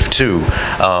creative too.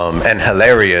 And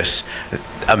hilarious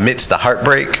amidst the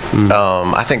heartbreak.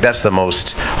 I think that's the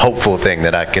most hopeful thing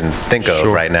that I can think of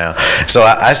right now. So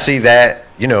I see that,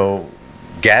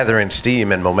 gathering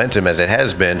steam and momentum as it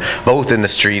has been, both in the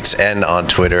streets and on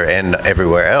Twitter and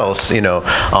everywhere else,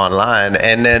 online,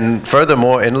 and then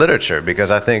furthermore in literature,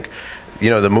 because I think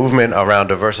the movement around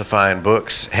diversifying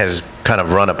books has kind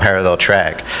of run a parallel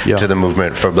track to the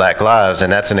movement for Black Lives,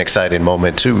 and that's an exciting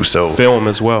moment too. So film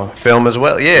as well,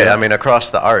 yeah. I mean, across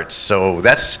the arts. So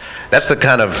that's the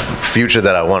kind of future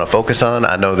that I want to focus on.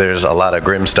 I know there's a lot of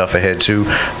grim stuff ahead too,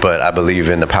 but I believe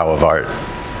in the power of art.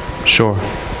 Sure,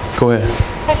 go ahead.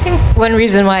 I think one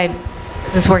reason why,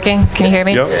 is this working? Can you hear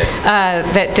me? Yep.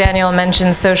 That Daniel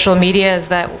mentioned social media is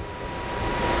that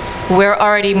we're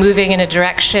already moving in a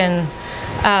direction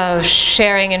of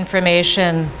sharing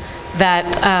information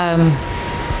that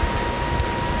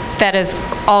that has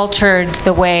altered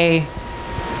the way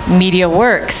media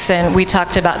works. And we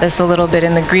talked about this a little bit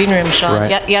in the green room, Shaun.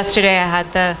 Right. Yesterday I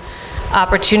had the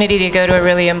opportunity to go to a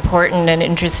really important and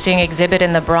interesting exhibit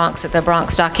in the Bronx at the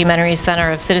Bronx Documentary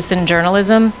Center of Citizen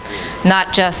Journalism,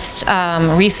 not just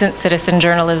recent citizen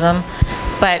journalism,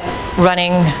 but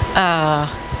running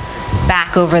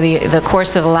back over the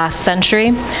course of the last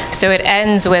century. So it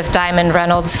ends with Diamond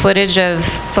Reynolds' footage of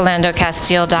Philando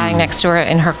Castile dying next to her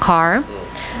in her car,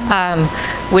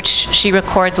 which she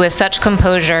records with such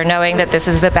composure, knowing that this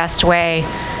is the best way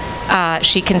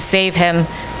she can save him,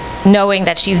 knowing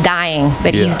that she's dying,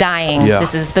 that he's dying.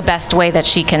 This is the best way that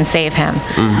she can save him.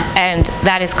 And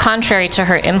that is contrary to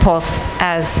her impulse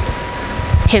as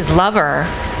his lover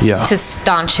to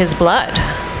staunch his blood,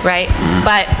 right?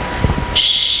 But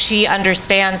she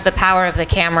understands the power of the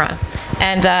camera.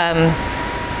 And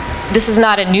this is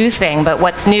not a new thing, but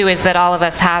what's new is that all of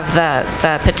us have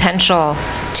the potential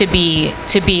to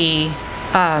be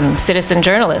citizen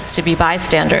journalists, to be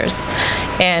bystanders.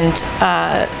 And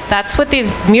that's what these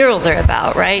murals are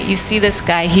about, right? You see this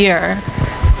guy here.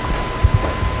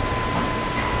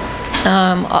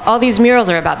 All these murals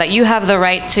are about that. You have the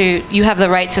right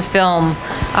to film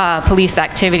police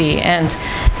activity, and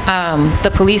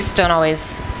the police don't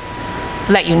always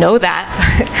let you know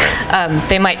that.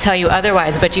 They might tell you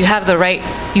otherwise, but you have the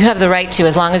right to,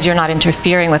 as long as you're not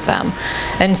interfering with them.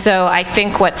 And so I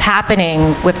think what's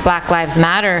happening with Black Lives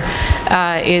Matter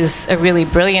is a really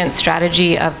brilliant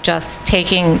strategy of just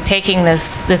taking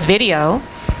this video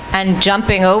and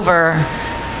jumping over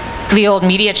the old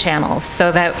media channels,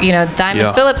 so that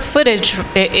Diamond Phillips' footage,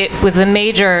 it was a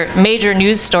major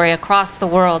news story across the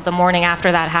world the morning after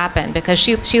that happened, because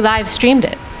she live streamed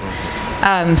it.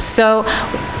 So,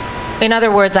 in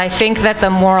other words, I think that the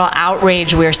moral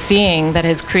outrage we're seeing that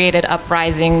has created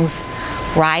uprisings,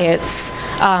 riots,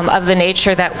 of the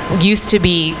nature that used to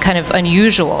be kind of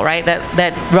unusual, right?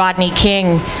 That Rodney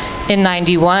King in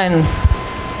 '91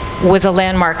 was a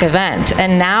landmark event,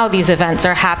 and now these events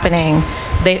are happening.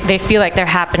 They feel like they're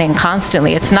happening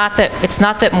constantly. It's not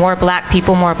that more black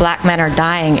people, more black men are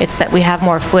dying. It's that we have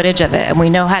more footage of it, and we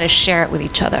know how to share it with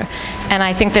each other. And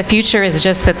I think the future is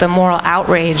just that the moral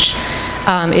outrage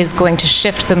is going to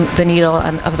shift the needle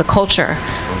of the culture.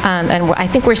 And I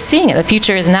think we're seeing it. The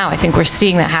future is now. I think we're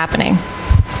seeing that happening.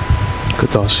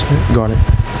 Good thoughts. Garnette.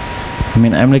 I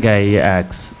mean, I'm the guy who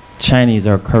asks Chinese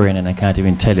or Korean, and I can't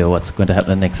even tell you what's going to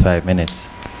happen in the next 5 minutes.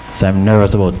 So I'm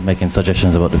nervous about making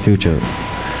suggestions about the future.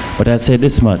 But I'd say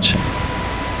this much.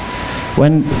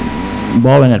 When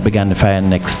Baldwin had began to fire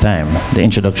next time, the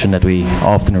introduction that we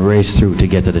often race through to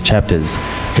get to the chapters,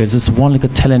 there's this one little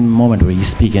telling moment where he's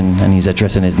speaking and he's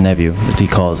addressing his nephew that he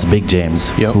calls Big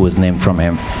James, who was named from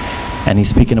him. And he's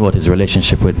speaking about his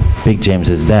relationship with Big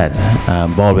James's dad,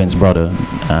 Baldwin's brother.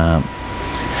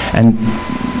 And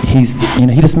he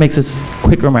just makes this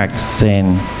quick remark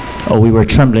saying, "Oh, we were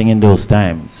trembling in those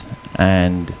times,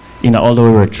 and although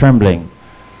we were trembling,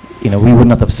 we would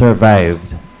not have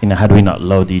survived, had we not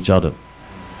loved each other."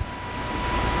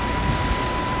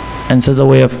 And so, as a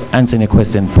way of answering the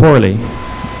question poorly,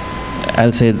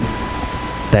 I'll say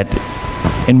that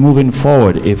in moving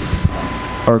forward, if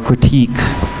or critique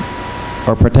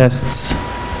or protests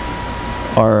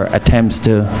or attempts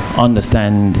to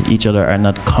understand each other are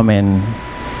not coming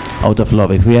out of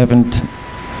love, if we haven't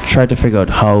tried to figure out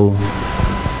how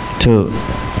to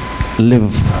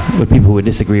live with people we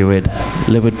disagree with,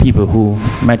 live with people who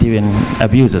might even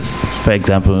abuse us, for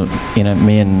example,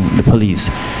 me and the police,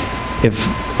 if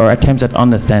our attempts at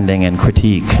understanding and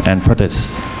critique and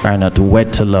protest are not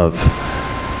wed to love,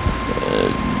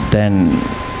 then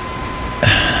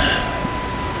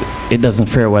it doesn't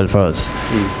fare well for us.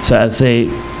 So I'd say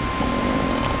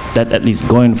that at least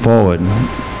going forward,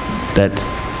 that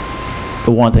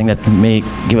the one thing that may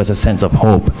give us a sense of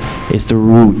hope is to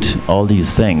root all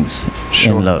these things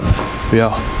in love.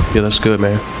 Yeah, that's good,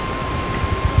 man.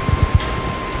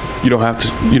 You don't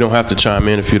have to chime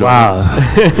in if you don't. Wow.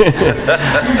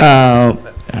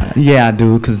 Yeah, I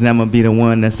do, because I'm gonna be the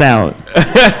one that's out.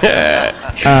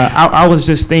 I was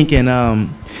just thinking,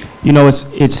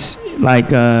 it's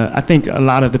like I think a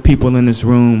lot of the people in this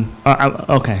room.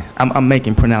 I'm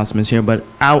making pronouncements here, but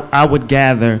I would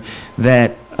gather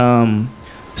that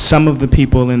some of the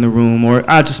people in the room, or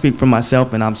I'll just speak for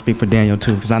myself and I'll speak for Daniel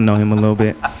too, because I know him a little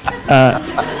bit,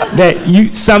 that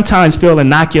you sometimes feel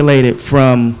inoculated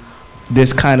from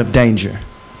this kind of danger,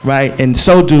 right? And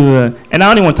so do and I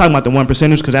don't even want to talk about the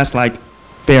 1%ers, because that's like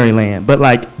fairyland, but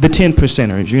like the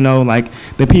 10%ers, like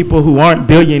the people who aren't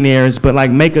billionaires but like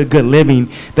make a good living,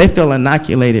 they feel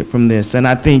inoculated from this. And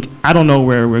I don't know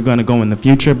where we're going to go in the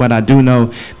future, but I do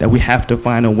know that we have to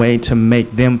find a way to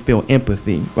make them feel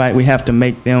empathy, right? We have to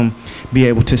make them be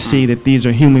able to see that these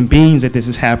are human beings that this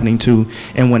is happening to,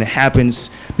 and when it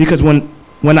happens, because when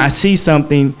I see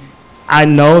something, I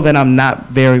know that I'm not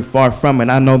very far from it.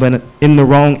 I know that in the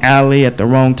wrong alley at the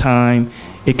wrong time,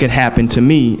 it could happen to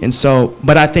me. And so,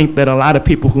 but I think that a lot of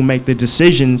people who make the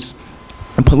decisions,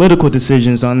 and political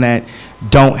decisions on that,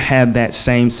 don't have that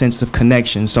same sense of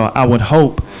connection. So I would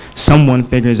hope someone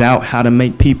figures out how to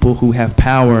make people who have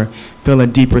power feel a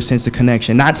deeper sense of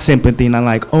connection. Not sympathy, not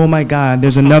like, oh my God,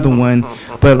 there's another one,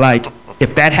 but like,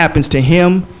 if that happens to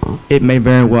him, it may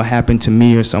very well happen to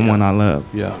me or someone I love.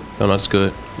 Yeah, no, that's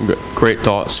good. Great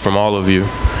thoughts from all of you.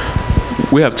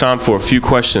 We have time for a few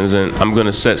questions, and I'm going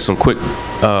to set some quick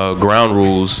ground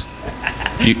rules.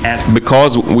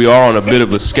 Because we are on a bit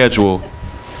of a schedule,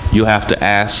 you'll have to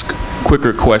ask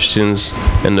quicker questions,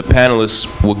 and the panelists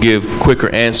will give quicker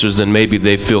answers than maybe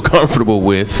they feel comfortable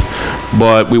with.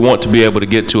 But we want to be able to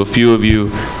get to a few of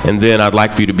you, and then I'd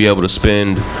like for you to be able to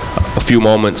spend a few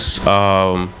moments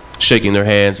shaking their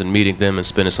hands and meeting them and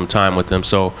spending some time with them.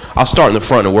 So I'll start in the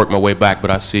front and work my way back, but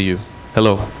I see you.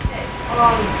 Hello. So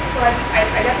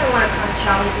I guess I want to kind of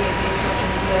challenge the idea of social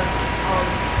media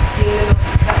being the most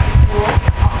effective tool.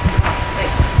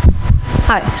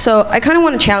 Hi. So I kind of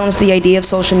want to challenge the idea of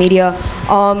social media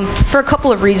for a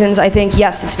couple of reasons. I think,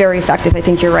 yes, it's very effective. I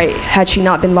think you're right. Had she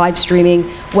not been live streaming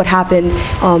what happened,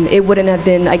 it wouldn't have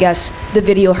been, I guess, the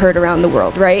video heard around the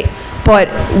world, right? But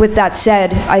with that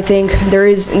said, I think there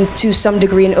is, to some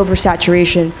degree, an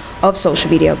oversaturation of social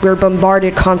media. We're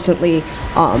bombarded constantly,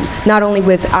 not only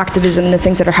with activism and the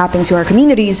things that are happening to our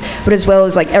communities, but as well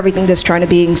as like everything that's trying to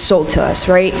be sold to us,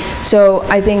 right? So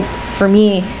I think for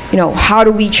me, how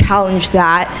do we challenge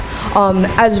that?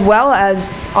 As well as,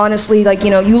 honestly, like,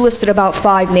 you listed about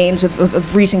 5 names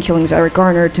of recent killings, Eric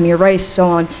Garner, Tamir Rice, so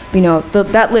on.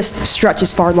 That list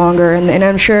stretches far longer, and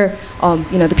I'm sure,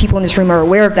 the people in this room are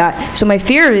aware of that. So my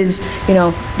fear is,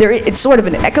 it's sort of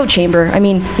an echo chamber. I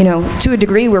mean, to a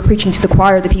degree, we're preaching to the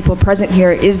choir. The people present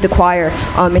here is the choir.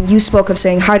 And you spoke of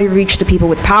saying, how do you reach the people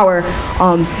with power,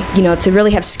 to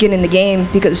really have skin in the game,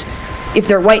 because if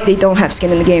they're white, they don't have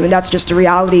skin in the game, and that's just a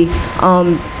reality.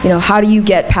 How do you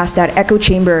get past that echo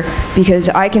chamber? Because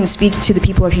I can speak to the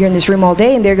people here in this room all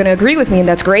day, and they're going to agree with me, and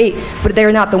that's great, but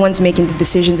they're not the ones making the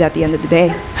decisions at the end of the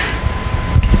day.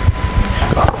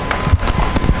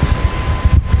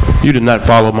 You did not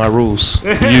follow my rules.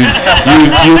 You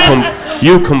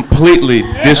completely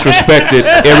disrespected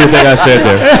everything I said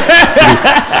there.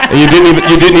 And you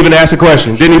didn't even ask a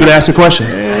question. Didn't even ask a question.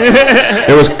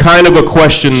 There was kind of a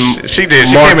question. She did.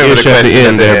 She mark came in with a at the question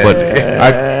end there, but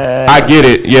I get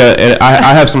it. Yeah, and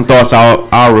I have some thoughts.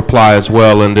 I'll reply as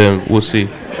well, and then we'll see.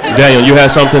 Daniel, you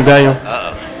had something, Daniel?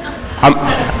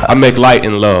 I make light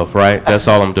and love, right? That's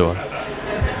all I'm doing.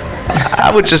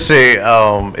 I would just say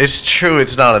it's true,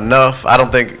 it's not enough. I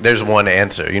don't think there's one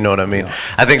answer, you know what I mean?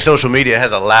 I think social media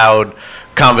has allowed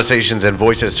conversations and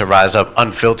voices to rise up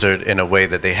unfiltered in a way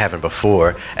that they haven't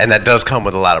before, and that does come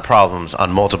with a lot of problems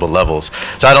on multiple levels.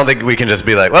 So I don't think we can just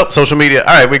be like, well, social media,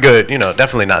 all right, we're good,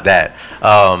 definitely not that.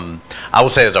 I will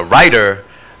say as a writer,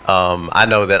 I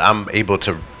know that I'm able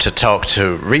to to talk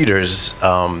to readers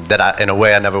that in a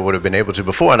way I never would have been able to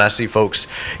before. And I see folks,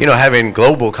 having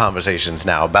global conversations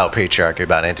now about patriarchy,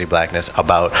 about anti-blackness,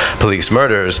 about police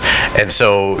murders. And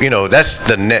so, that's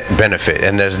the net benefit.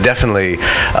 And there's definitely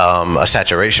a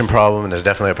saturation problem, and there's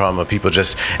definitely a problem of people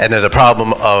and there's a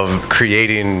problem of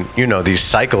creating, these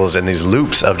cycles and these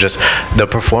loops of just the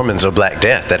performance of Black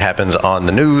death that happens on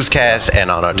the newscasts and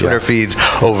on our Twitter feeds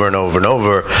over and over and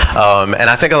over. And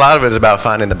I think a lot of it is about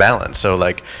finding the balance. So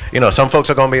some folks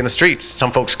are going to be in the streets,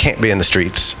 some folks can't be in the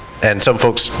streets. And some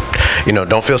folks,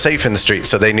 don't feel safe in the streets,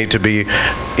 so they need to be,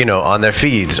 on their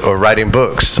feeds or writing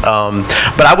books.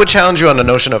 But I would challenge you on the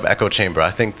notion of echo chamber.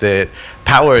 I think that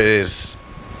power is,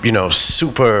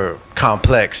 super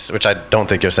complex, which I don't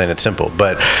think you're saying it's simple.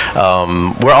 But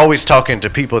we're always talking to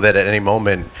people that at any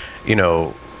moment,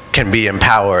 can be in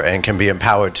power and can be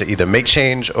empowered to either make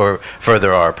change or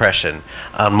further our oppression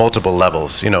on multiple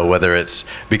levels, whether it's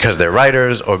because they're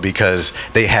writers or because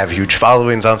they have huge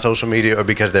followings on social media or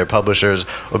because they're publishers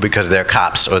or because they're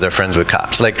cops or they're friends with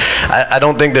cops. I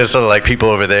don't think there's sort of people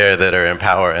over there that are in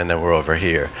power and then we're over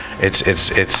here.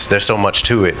 There's so much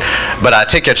to it. But I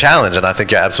take your challenge, and I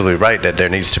think you're absolutely right that there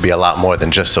needs to be a lot more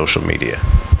than just social media.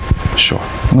 Sure.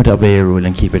 I'm going to obey your rule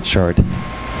and keep it short.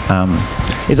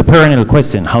 It's a perennial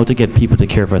question, how to get people to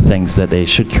care for things that they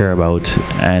should care about,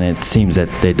 and it seems that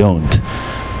they don't.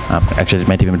 Actually, it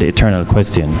might even be the eternal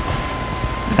question.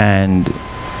 And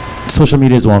social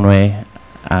media is one way,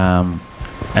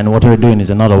 and what we're doing is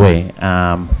another way,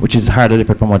 which is hardly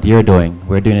different from what you're doing.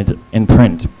 We're doing it in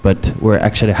print, but we're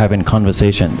actually having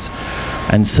conversations.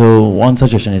 And so one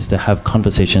suggestion is to have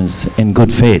conversations in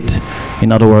good faith.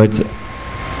 In other words,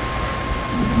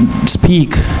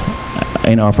 speak,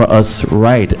 for us,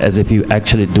 write as if you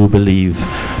actually do believe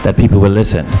that people will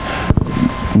listen.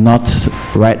 Not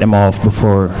write them off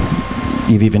before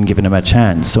you've even given them a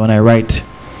chance. So when I write,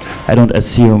 I don't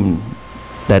assume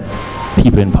that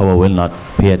people in power will not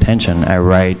pay attention. I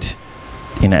write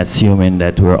in assuming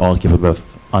that we're all capable of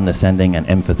understanding and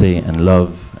empathy and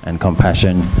love and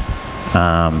compassion.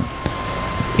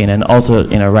 And also,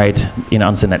 write in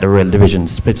understanding that the real division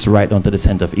splits right down to the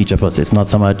center of each of us. It's not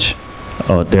so much,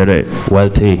 they're the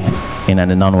wealthy and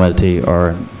the non-wealthy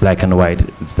or black and white.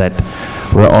 It's that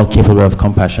we're all capable of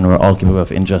compassion, we're all capable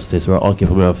of injustice, we're all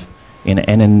capable of in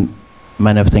any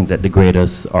manner of things that degrade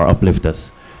us or uplift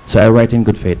us. So I write in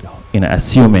good faith,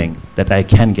 assuming that I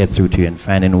can get through to you and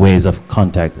finding ways of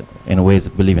contact, in ways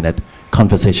of believing that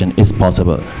conversation is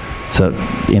possible. So,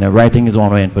 writing is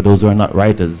one way, and for those who are not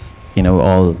writers, we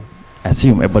all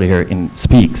assume everybody here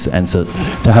speaks, and so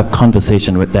to have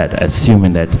conversation with that,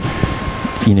 assuming that,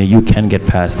 you can get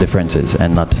past differences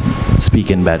and not speak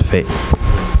in bad faith.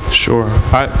 Sure.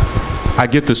 I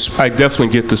definitely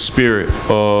get the spirit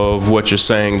of what you're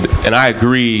saying, and I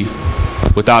agree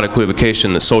without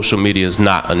equivocation that social media is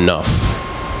not enough.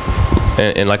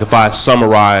 And if I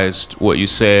summarized what you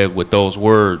said with those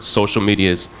words, social media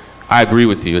is, I agree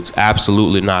with you, it's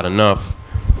absolutely not enough.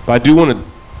 But I do want to,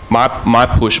 my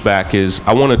pushback is,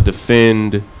 I want to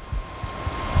defend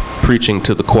preaching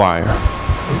to the choir.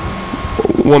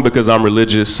 One, because I'm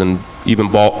religious, and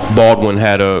even Baldwin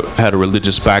had a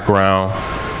religious background,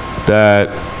 that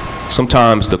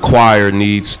sometimes the choir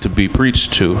needs to be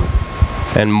preached to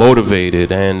and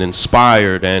motivated and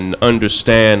inspired and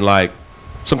understand,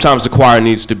 sometimes the choir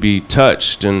needs to be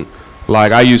touched. And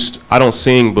I don't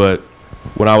sing, but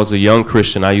when I was a young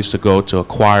Christian, I used to go to a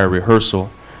choir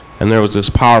rehearsal, and there was this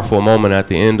powerful moment at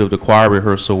the end of the choir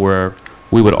rehearsal where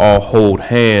we would all hold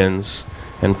hands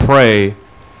and pray,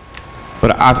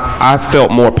 but I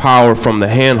felt more power from the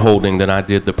hand holding than I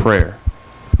did the prayer.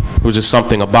 It was just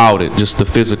something about it, just the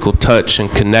physical touch and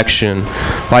connection.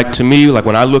 To me,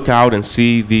 when I look out and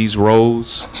see these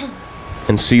rows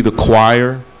and see the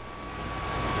choir,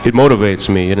 it motivates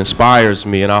me, it inspires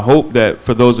me, and I hope that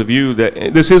for those of you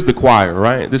that, this is the choir,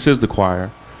 right? This is the choir.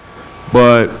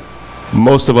 But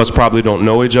most of us probably don't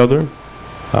know each other.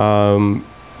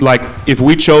 If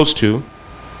we chose to,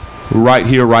 right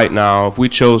here, right now, if we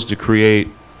chose to create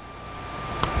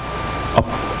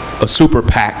a super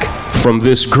PAC from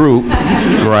this group,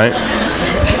 right?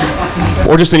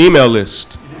 Or just an email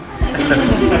list,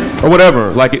 or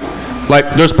whatever.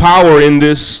 There's power in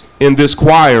this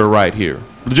choir right here,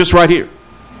 just right here.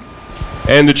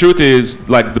 And the truth is,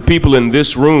 the people in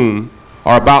this room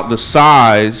are about the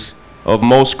size of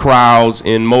most crowds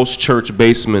in most church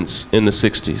basements in the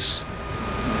 60s.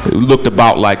 It looked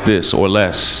about like this or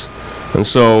less. And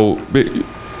so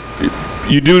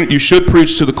you should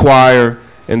preach to the choir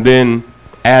and then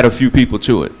add a few people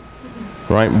to it,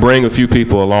 right? Bring a few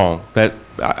people along. That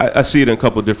I see it in a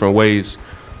couple of different ways,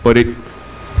 but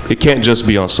it can't just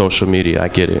be on social media. I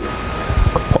get it.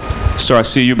 Sir, I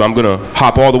see you, but I'm going to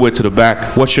hop all the way to the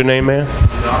back. What's your name, man?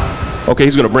 Okay,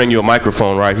 he's going to bring you a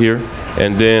microphone right here.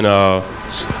 And then,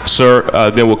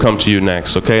 sir, then we'll come to you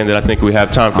next, okay? And then I think we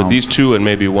have time for these two and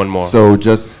maybe one more. So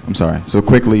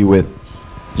quickly with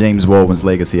James Baldwin's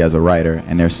legacy as a writer,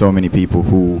 and there's so many people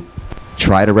who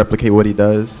try to replicate what he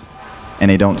does, and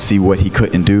they don't see what he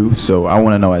couldn't do. So I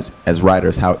want to know, as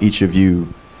writers, how each of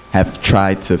you have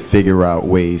tried to figure out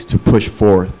ways to push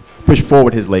forward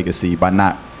his legacy by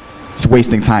not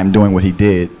wasting time doing what he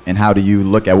did, and how do you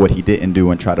look at what he didn't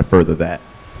do and try to further that?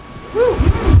 Woo!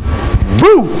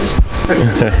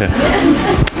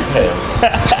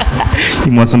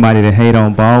 You want somebody to hate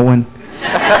on Baldwin?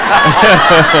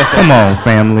 Come on,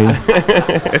 family.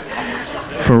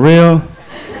 For real?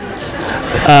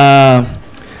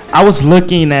 I was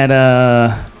looking at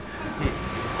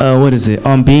what is it?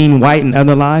 On Being White and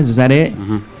Other Lies. Is that it?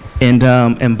 Mm-hmm.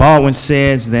 And Baldwin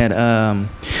says that I'm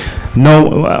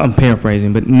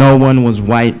paraphrasing, but no one was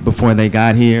white before they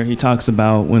got here. He talks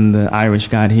about when the Irish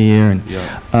got here,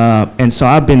 and so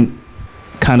I've been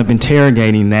kind of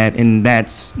interrogating that, and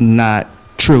that's not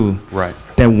true. Right.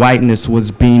 That whiteness was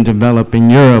being developed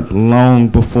in Europe long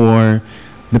before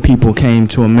the people came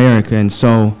to America, and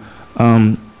so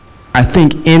I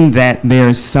think in that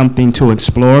there's something to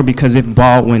explore, because if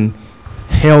Baldwin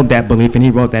held that belief, and he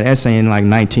wrote that essay in like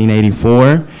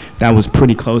 1984, that was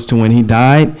pretty close to when he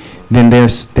died, then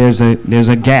there's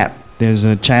a gap, there's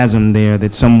a chasm there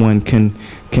that someone can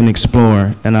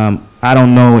explore, and I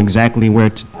don't know exactly where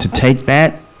to take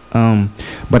that,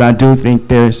 but I do think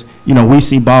there's, we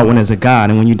see Baldwin as a god,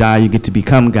 and when you die you get to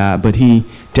become God, but he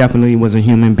definitely was a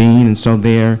human being, and so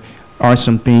there are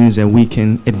some things that we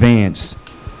can advance.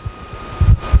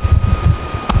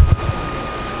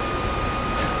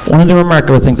 One of the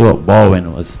remarkable things about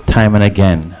Baldwin was time and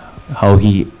again how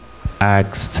he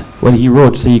asked, well, he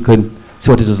wrote so he could see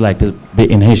what it was like to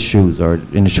be in his shoes or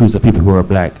in the shoes of people who were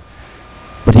black.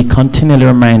 But he continually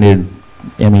reminded,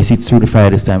 he sees through the fire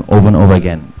this time over and over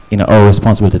again, our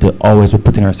responsibility to always be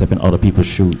putting ourselves in other people's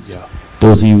shoes. Yeah.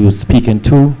 Those he was speaking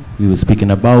to, he was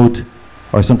speaking about,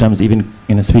 or sometimes even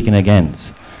speaking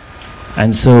against.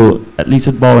 And so, at least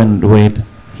with Baldwin, the way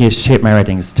he has shaped my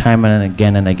writings time and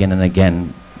again and again and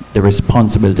again, the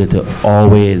responsibility to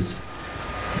always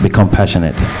be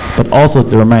compassionate, but also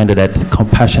the reminder that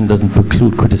compassion doesn't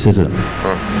preclude criticism.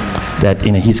 That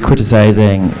he's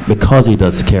criticizing because he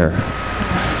does care.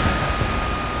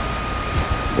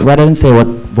 Rather than say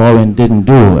what Baldwin didn't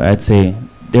do, I'd say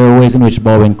there are ways in which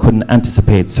Baldwin couldn't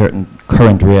anticipate certain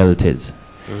current realities.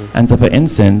 And so, for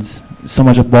instance, so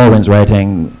much of Baldwin's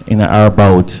writing are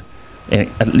about,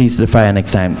 at least the fire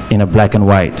next time, black and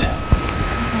white.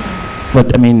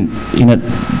 But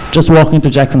just walking to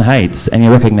Jackson Heights and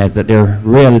you recognize that there are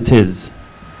realities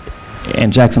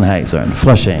in Jackson Heights or in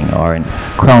Flushing or in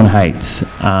Crown Heights,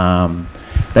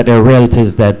 that there are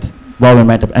realities that Baldwin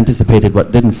might have anticipated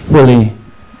but didn't fully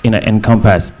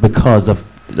encompass because of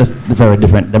just the very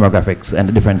different demographics and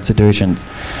the different situations.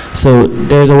 So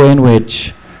there's a way in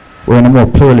which we're in a more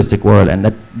pluralistic world, and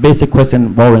that basic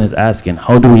question Baldwin is asking,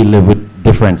 how do we live with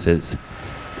differences?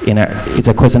 It's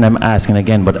a question I'm asking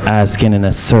again, but asking in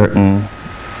a certain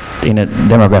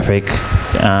demographic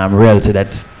reality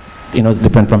that is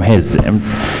different from his.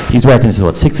 He's writing this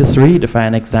is 63, the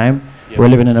fire next time. Yep. We're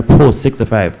living in a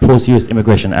post-65, post-US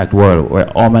Immigration Act world where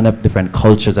all manner of different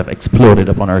cultures have exploded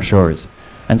upon our shores.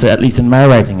 And so at least in my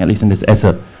writing, at least in this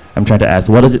essay, I'm trying to ask,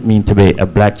 what does it mean to be a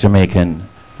black Jamaican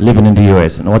living in the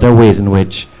US, and what are ways in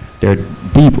which there are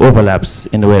deep overlaps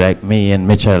in the way like me and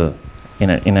Mitchell,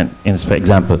 for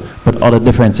example, but other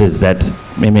differences that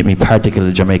may make me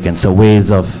particularly Jamaican, so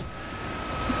ways of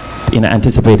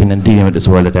anticipating and dealing with this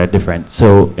world that are different.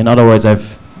 So in other words,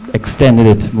 I've extended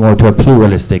it more to a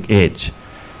pluralistic age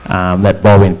that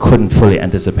Baldwin couldn't fully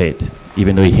anticipate,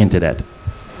 even though he hinted at.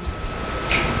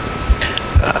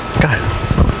 Go ahead.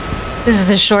 This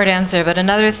is a short answer, but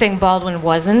another thing Baldwin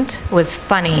was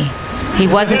funny. He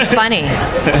wasn't funny.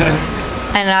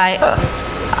 And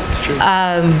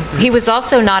he was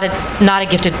also not a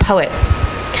gifted poet.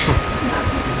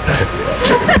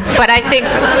 But I think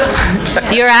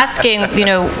you're asking,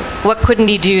 what couldn't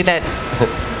he do that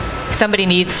somebody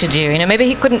needs to do? Maybe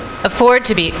he couldn't afford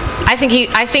to be. I think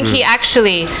he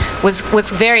actually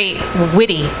was very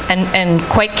witty and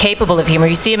quite capable of humor.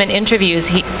 You see him in interviews.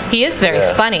 He is very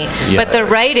funny. Yeah. But the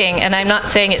writing, and I'm not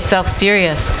saying it's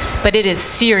self-serious, but it is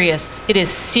serious. It is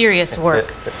serious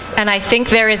work. And I think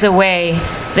there is a way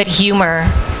that humor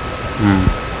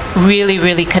really,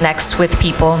 really connects with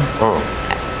people.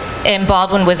 and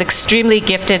Baldwin was extremely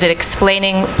gifted at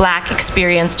explaining black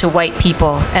experience to white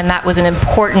people, and that was an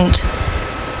important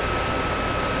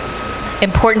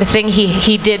thing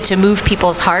he did to move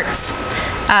people's hearts.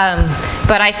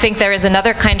 But I think there is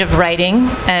another kind of writing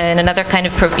and another kind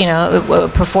of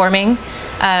performing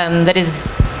that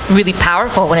is really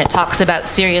powerful when it talks about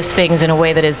serious things in a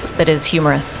way that is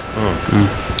humorous.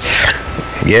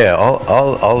 Mm-hmm. Yeah,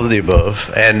 all of the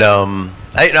above, and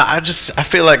I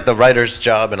feel like the writer's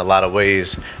job in a lot of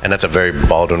ways, and that's a very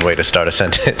Baldwin way to start a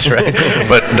sentence, right?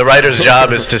 But the writer's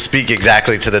job is to speak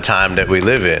exactly to the time that we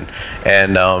live in.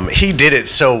 And he did it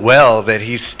so well that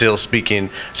he's still speaking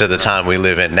to the time we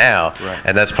live in now. Right.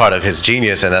 And that's part of his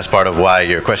genius, and that's part of why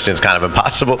your question is kind of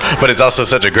impossible. But it's also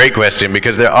such a great question,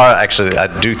 because there are actually, I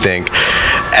do think,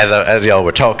 as y'all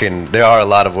were talking, there are a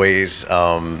lot of ways,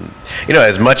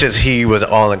 as much as he was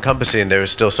all-encompassing, there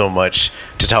was still so much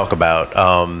to talk about.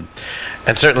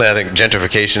 And certainly I think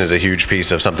gentrification is a huge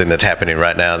piece of something that's happening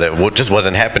right now that just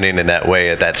wasn't happening in that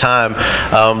way at that time.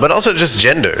 But also just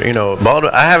gender.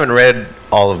 Baldwin, I haven't read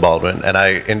all of Baldwin, and I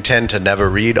intend to never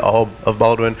read all of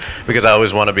Baldwin, because I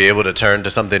always want to be able to turn to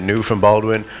something new from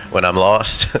Baldwin when I'm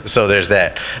lost. So there's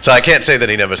that. So I can't say that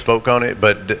he never spoke on it,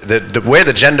 but where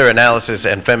the gender analysis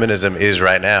and feminism is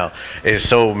right now is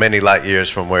so many light years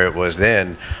from where it was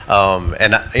then.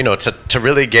 To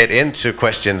really get into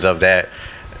questions of that,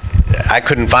 I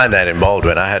couldn't find that in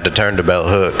Baldwin. I had to turn to Bell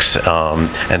Hooks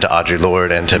and to Audre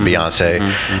Lorde and to Beyonce,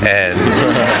 and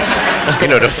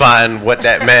to find what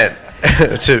that meant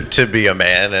to be a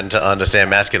man and to understand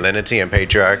masculinity and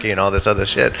patriarchy and all this other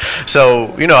shit.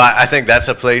 So I think that's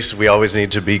a place we always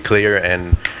need to be clear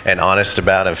and honest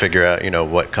about, and figure out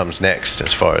what comes next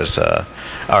as far as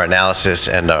our analysis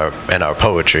and our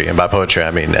poetry. And by poetry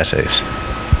I mean essays.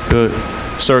 Good.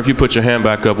 Sir, if you put your hand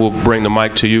back up, we'll bring the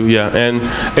mic to you. Yeah, and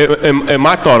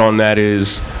my thought on that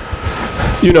is,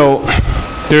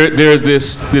 there's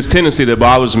this tendency that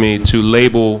bothers me to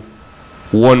label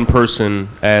one person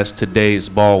as today's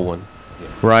Baldwin,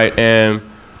 right? And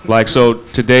so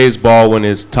today's Baldwin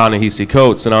is Ta-Nehisi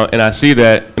Coates, and I see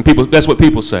that, and that's what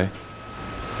people say.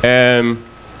 And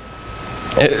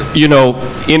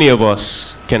any of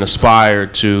us can aspire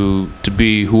to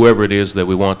be whoever it is that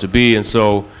we want to be, and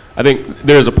so I think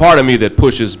there's a part of me that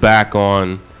pushes back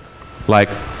on,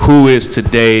 who is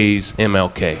today's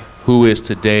MLK? Who is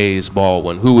today's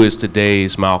Baldwin? Who is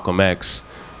today's Malcolm X?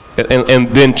 And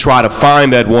then try to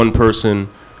find that one person,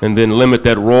 and then limit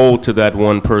that role to that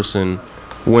one person,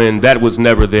 when that was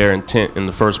never their intent in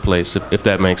the first place, if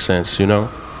that makes sense, Yeah.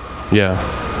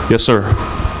 Yes, sir.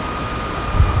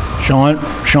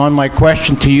 Shaun, my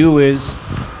question to you is,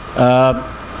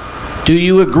 do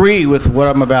you agree with what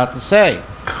I'm about to say?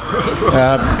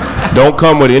 Don't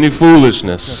come with any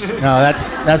foolishness. No,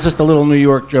 that's just a little New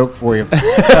York joke for you.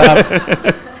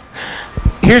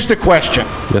 Here's the question.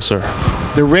 Yes, sir.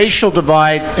 The racial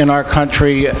divide in our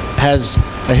country has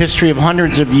a history of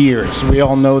hundreds of years. We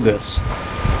all know this.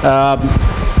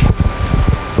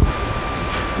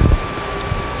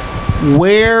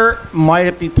 Where might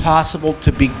it be possible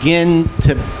to begin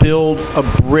to build a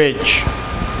bridge,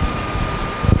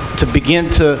 to begin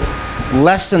to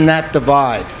lessen that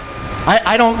divide?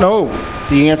 I don't know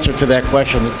the answer to that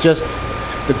question. It's just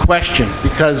the question,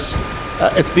 because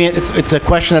it's a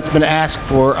question that's been asked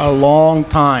for a long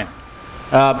time.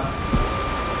 The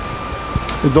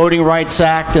Voting Rights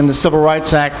Act and the Civil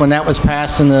Rights Act, when that was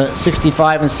passed in the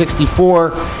 65 and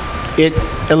 64, it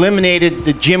eliminated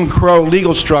the Jim Crow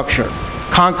legal structure,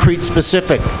 concrete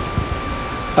specific.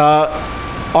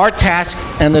 Our task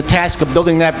and the task of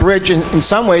building that bridge in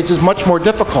some ways is much more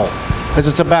difficult, because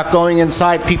it's about going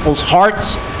inside people's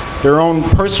hearts, their own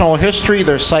personal history,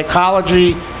 their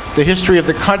psychology, the history of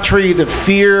the country, the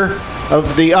fear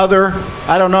of the other,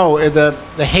 I don't know,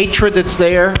 the hatred that's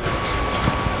there.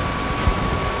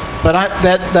 But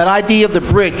that idea of the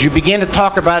bridge, you began to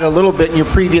talk about it a little bit in your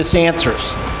previous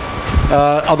answers,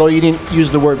 although you didn't use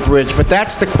the word bridge. But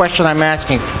that's the question I'm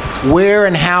asking. Where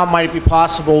and how might it be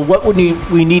possible? What would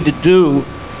we need to do?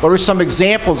 What are some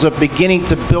examples of beginning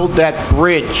to build that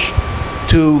bridge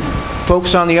to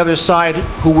folks on the other side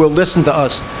who will listen to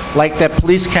us, like that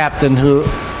police captain who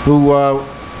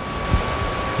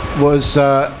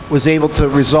was able to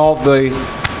resolve the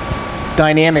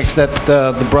dynamics that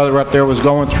the brother up there was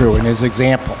going through in his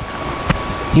example?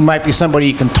 He might be somebody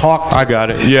you can talk to. I got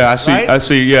it. Yeah, I see. Right?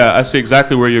 I see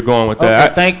exactly where you're going with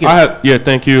that. Okay, thank you.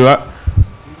 Thank you.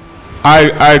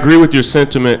 I agree with your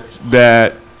sentiment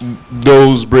that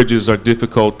those bridges are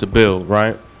difficult to build,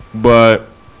 right? But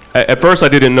at first I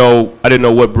didn't know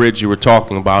what bridge you were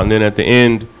talking about, and then at the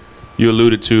end you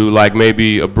alluded to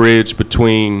maybe a bridge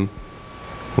between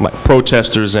like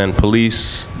protesters and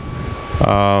police.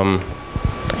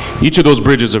 Each of those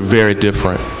bridges are very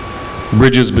different.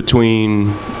 Bridges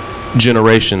between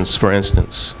generations, for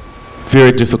instance,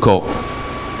 very difficult.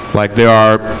 Like there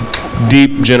are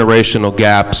deep generational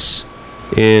gaps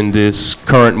in this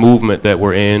current movement that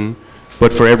we're in,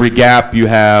 but for every gap you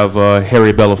have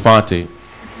Harry Belafonte,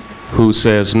 who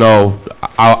says, no,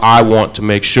 I want to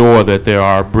make sure that there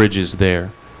are bridges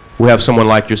there. We have someone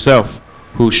like yourself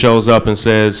who shows up and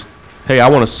says, hey, I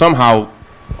want to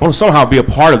somehow be a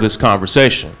part of this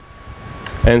conversation.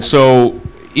 And so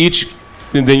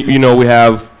and then, you know, we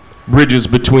have bridges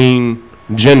between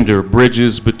gender,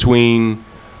 bridges between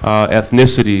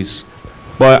ethnicities,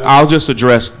 but I'll just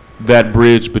address that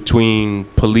bridge between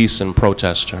police and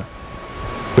protester,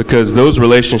 because those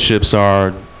relationships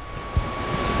are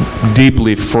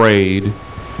deeply frayed,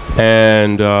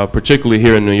 and particularly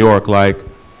here in New York, like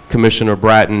Commissioner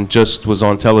Bratton just was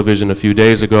on television a few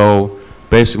days ago,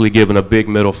 basically giving a big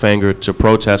middle finger to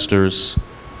protesters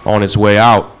on his way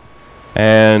out.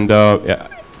 And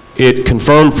it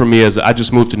confirmed for me, as I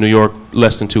just moved to New York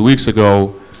less than 2 weeks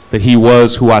ago, that he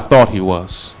was who I thought he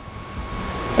was.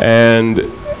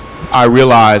 And I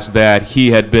realized that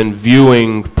he had been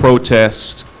viewing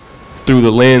protest through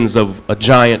the lens of a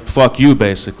giant fuck you,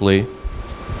 basically.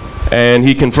 And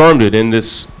he confirmed it in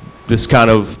this kind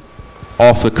of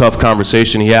off-the-cuff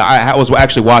conversation he had. I was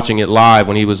actually watching it live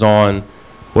when he was on,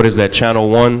 what is that, Channel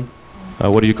 1?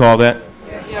 What do you call that?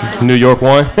 New York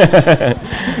 1?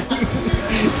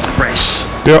 Fresh.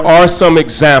 There are some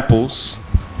examples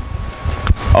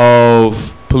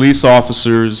of police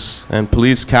officers and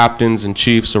police captains and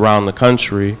chiefs around the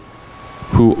country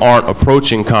who aren't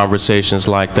approaching conversations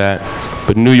like that.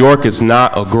 But New York is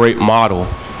not a great model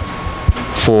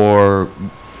for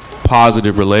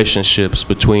positive relationships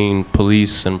between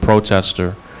police and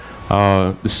protester.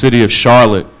 The city of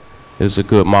Charlotte is a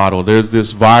good model. There's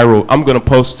this viral, I'm gonna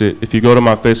post it, if you go to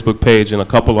my Facebook page in a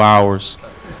couple of hours,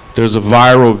 there's a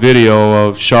viral video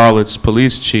of Charlotte's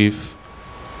police chief,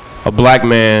 a black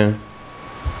man,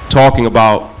 talking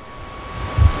about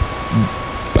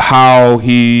how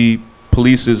he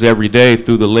polices every day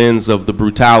through the lens of the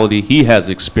brutality he has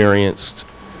experienced.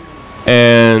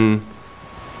 And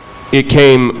it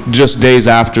came just days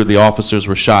after the officers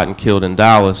were shot and killed in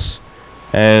Dallas.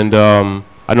 And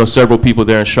I know several people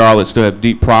there in Charlotte still have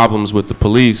deep problems with the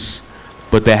police,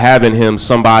 but they have in him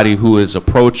somebody who is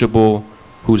approachable,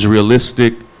 who's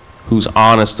realistic, who's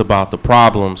honest about the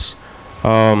problems.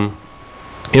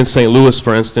 In St. Louis,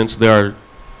 for instance,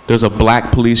 there's a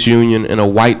black police union and a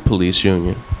white police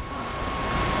union.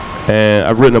 And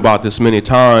I've written about this many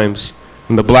times.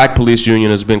 And the black police union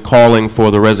has been calling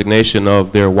for the resignation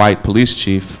of their white police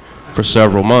chief for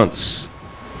several months.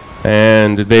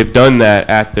 And they've done that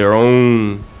at their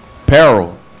own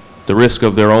peril, the risk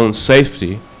of their own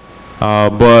safety.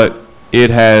 But it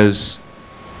has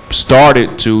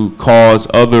started to cause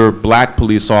other black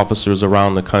police officers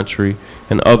around the country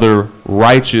and other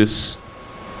righteous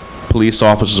police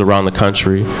officers around the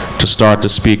country to start to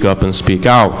speak up and speak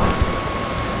out.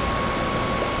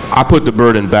 I put the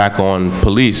burden back on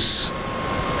police,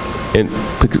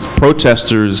 because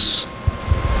protesters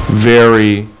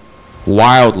vary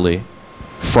wildly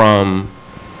from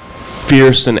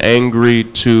fierce and angry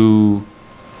to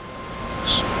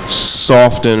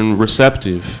soft and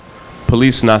receptive.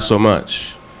 Police, not so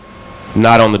much,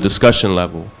 not on the discussion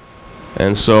level.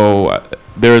 And so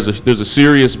there's a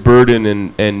serious burden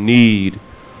and need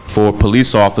for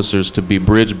police officers to be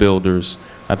bridge builders.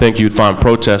 I think you'd find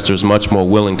protesters much more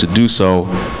willing to do so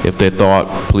if they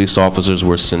thought police officers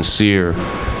were sincere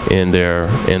in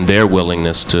their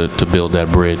willingness to build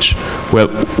that bridge. Well,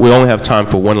 we only have time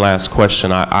for one last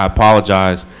question. I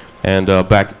apologize. And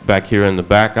back here in the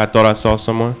back, I thought I saw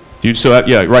someone. You still have,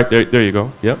 yeah, right there. There you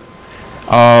go. Yep.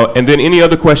 And then any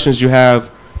other questions you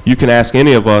have, you can ask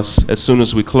any of us as soon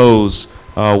as we close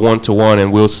one-to-one,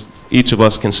 and each of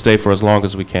us can stay for as long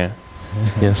as we can.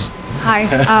 Yes. Hi.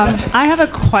 I have a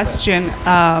question.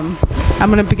 I'm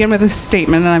going to begin with a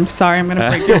statement, and I'm sorry, I'm going to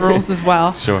break your rules as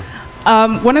well. Sure.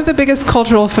 One of the biggest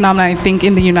cultural phenomena, I think,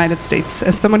 in the United States,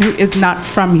 as someone who is not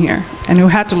from here and who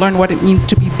had to learn what it means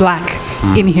to be black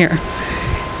in here,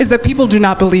 is that people do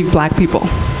not believe black people.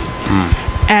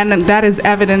 And that is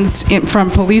evidenced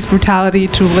from police brutality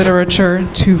to literature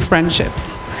to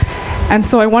friendships. And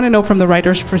so I want to know, from the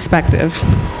writer's perspective,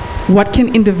 what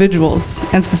can individuals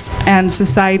and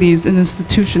societies and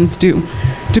institutions do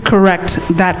to correct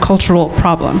that cultural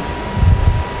problem?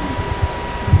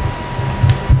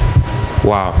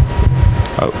 Wow.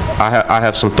 I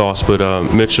have some thoughts, but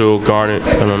Mitchell, Garnette,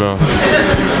 I don't know.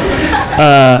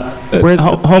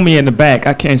 Homie in the back,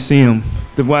 I can't see him.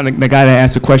 The guy that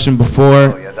asked the question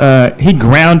before, he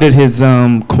grounded his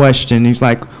question. He's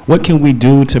like, what can we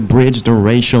do to bridge the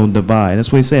racial divide?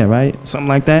 That's what he said, right? Something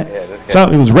like that? Yeah, so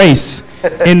it was race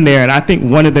in there. And I think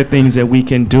one of the things that we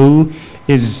can do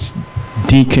is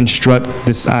deconstruct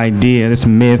this idea, this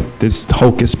myth, this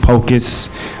hocus pocus.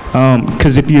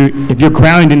 Because if you're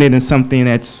grounding it in something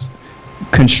that's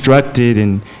constructed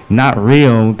and not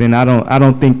real, then I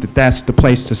don't think that that's the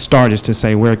place to start, is to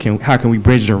say how can we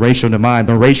bridge the racial divide?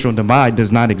 The racial divide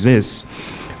does not exist.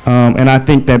 And I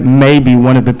think that maybe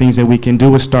one of the things that we can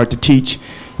do is start to teach,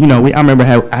 I remember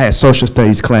I had social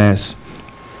studies class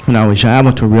when I was young. I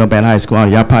went to a real bad high school.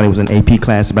 Y'all probably was an AP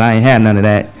class, but I ain't had none of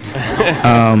that.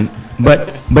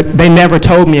 But they never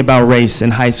told me about race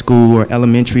in high school or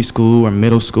elementary school or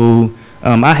middle school.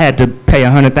 I had to pay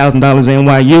 $100,000 at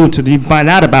NYU to even find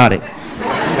out about it.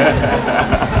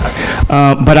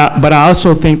 But I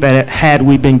also think that had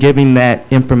we been giving that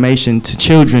information to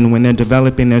children when they're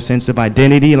developing their sense of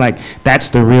identity, like that's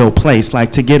the real place.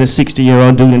 Like to get a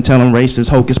 60-year-old dude and tell him race is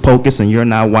hocus pocus and you're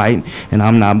not white and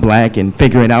I'm not black and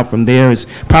figure it out from there is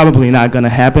probably not going to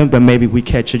happen. But maybe we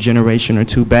catch a generation or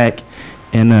two back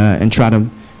and try to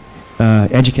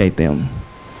educate them.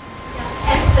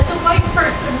 And as a white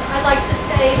person, I like to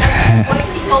say that white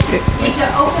people need to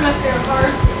open up their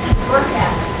hearts and work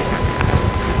at it.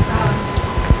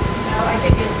 I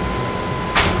think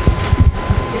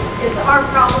it's our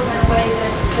problem in a way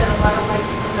that a lot of white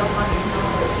people don't want to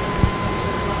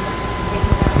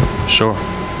acknowledge. Sure.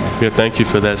 Yeah, thank you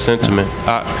for that sentiment.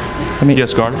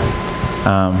 Yes, Garnette?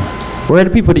 Where are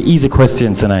the people with the easy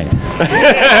questions tonight?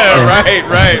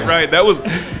 Right.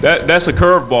 That's a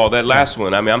curveball, that last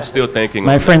one. I mean, I'm still thinking.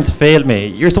 My friends failed me.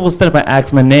 You're supposed to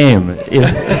ask my name.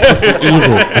 It's just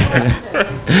easy.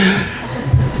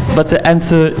 But to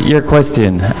answer your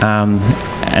question,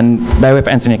 and by way of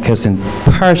answering your question,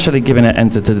 partially giving an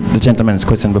answer to the gentleman's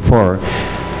question before,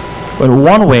 well,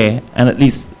 one way, and at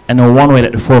least I know one way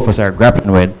that the four of us are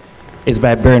grappling with, is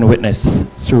by bearing witness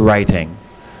through writing.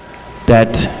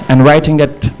 And writing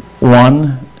that,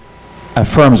 one,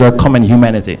 affirms our common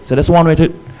humanity. So that's one way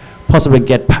to possibly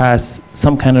get past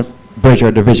some kind of bridge or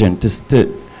division, just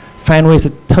to find ways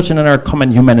of touching on our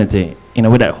common humanity,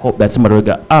 with that hope that somebody will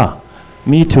go,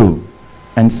 me too.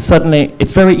 And suddenly,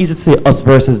 it's very easy to say us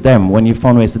versus them when you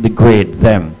find ways to degrade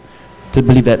them, to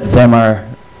believe that them are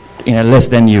less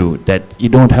than you, that you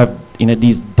don't have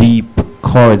these deep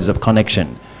chords of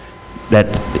connection,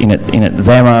 that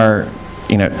them are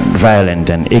violent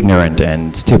and ignorant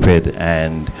and stupid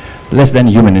and less than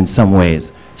human in some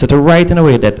ways. So to write in a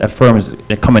way that affirms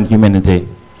the common humanity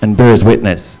and bears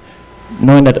witness,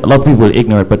 knowing that a lot of people will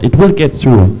ignore it, but it will get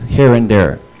through here and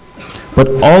there.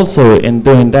 But also in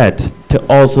doing that, to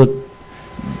also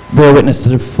bear witness to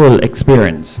the full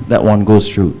experience that one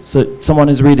goes through. So someone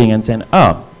is reading and saying,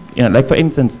 like for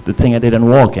instance, the thing I did on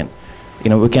walking.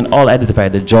 We can all identify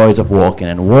the joys of walking,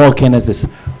 and walking is this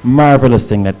marvelous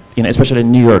thing that, especially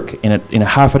in New York,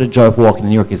 half of the joy of walking in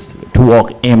New York is to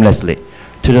walk aimlessly,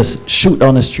 to just shoot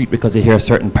down the street because you hear a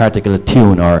certain particular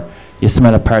tune or you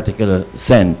smell a particular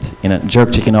scent.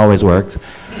 Jerk chicken always works.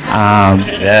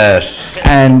 Yes.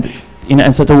 And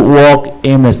so to walk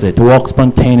aimlessly, to walk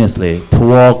spontaneously, to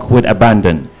walk with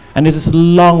abandon. And there's this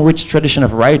long, rich tradition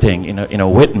of writing,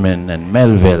 Whitman and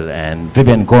Melville and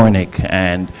Vivian Gornick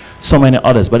and so many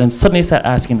others. But then suddenly you start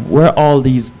asking, where are all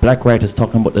these black writers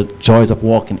talking about the joys of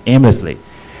walking aimlessly?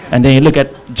 And then you look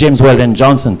at James Weldon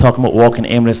Johnson talking about walking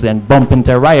aimlessly and bump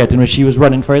into a riot in which he was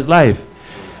running for his life.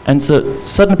 And so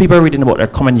suddenly people are reading about their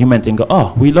common humanity and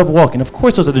go, we love walking. Of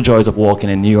course those are the joys of walking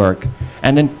in New York.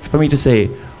 And then for me to say,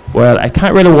 well, I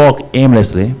can't really walk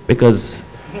aimlessly because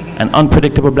an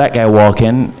unpredictable black guy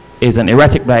walking is an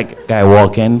erratic black guy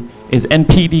walking, is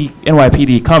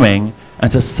NYPD coming,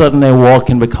 and so suddenly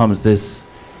walking becomes this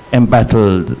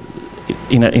embattled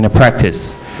in a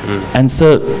practice. And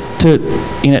so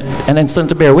and then suddenly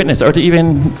to bear witness, or to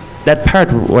even that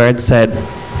part where it said,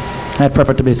 I'd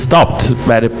prefer to be stopped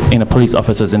by the police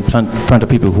officers in front of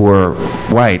people who were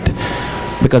white,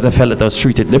 because I felt that I was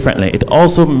treated differently. It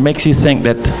also makes you think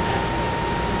that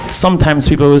sometimes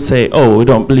people will say, we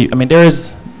don't believe. I mean, there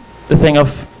is the thing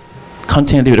of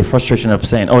continually with the frustration of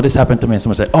saying, this happened to me, and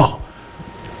someone say,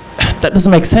 that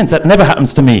doesn't make sense, that never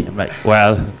happens to me. I'm like,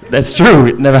 well, that's true,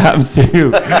 it never happens to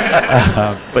you.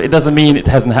 But it doesn't mean it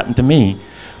hasn't happened to me.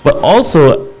 But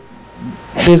also,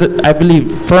 I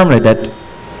believe firmly that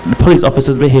the police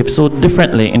officers behave so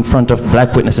differently in front of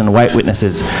black witnesses and white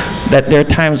witnesses that there are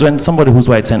times when somebody who's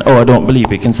white saying, I don't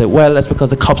believe it, can say, well, that's because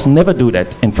the cops never do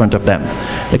that in front of them.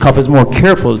 The cop is more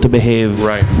careful to behave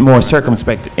more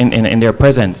circumspect in their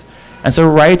presence. And so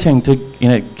writing to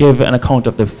give an account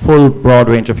of the full broad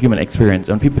range of human experience,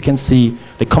 and people can see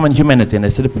the common humanity and they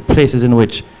see the places in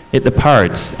which it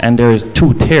departs, and there's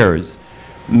two tiers,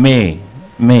 may,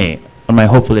 and my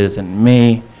hopeful is, and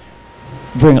may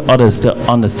bring others to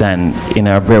understand,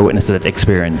 bear witness to that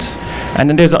experience. And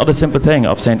then there's the other simple thing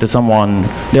of saying to someone,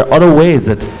 there are other ways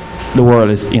that the world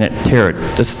is tiered.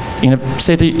 Just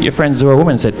say to your friends who are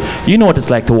women, said, you know what it's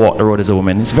like to walk the road as a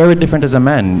woman. It's very different as a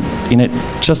man.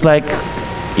 Just like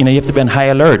you have to be on high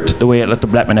alert the way like the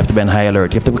black men have to be on high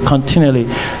alert. You have to be continually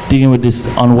dealing with this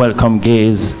unwelcome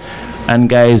gaze and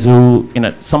guys who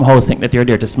somehow think that you're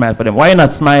there to smile for them. Why are you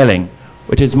not smiling?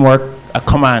 Which is more a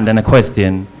command than a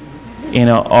question.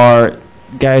 Or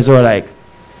guys who are like,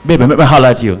 baby, make me holler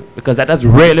at you, because that has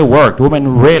really worked.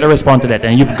 Women really respond to that,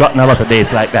 and you've gotten a lot of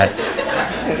dates like that.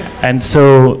 And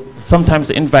so sometimes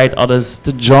invite others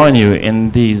to join you in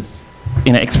these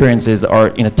experiences, or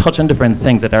touch on different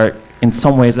things that are in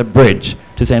some ways a bridge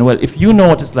to saying, well, if you know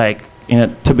what it's like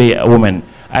to be a woman,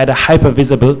 either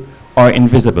hyper-visible or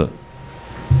invisible.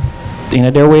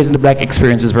 There are ways in the black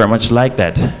experience is very much like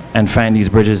that, and find these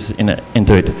bridges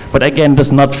into it. But again,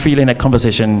 just not feeling that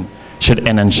conversation should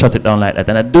end and shut it down like that.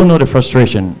 And I do know the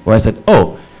frustration where I said,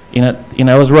 oh,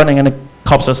 I was running and the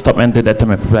cops just stopped me and did that to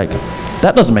me. Like,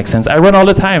 that doesn't make sense. I run all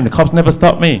the time. The cops never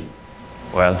stop me.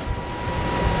 Well.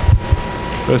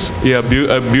 That's, yeah,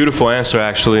 a beautiful answer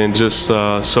actually, and just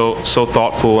so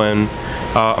thoughtful. And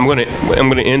I'm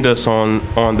gonna end us on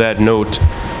that note.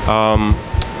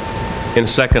 In a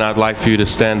second, I'd like for you to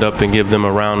stand up and give them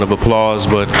a round of applause,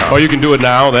 or you can do it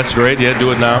now. That's great. Yeah,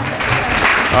 do it now.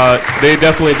 They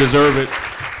definitely deserve it.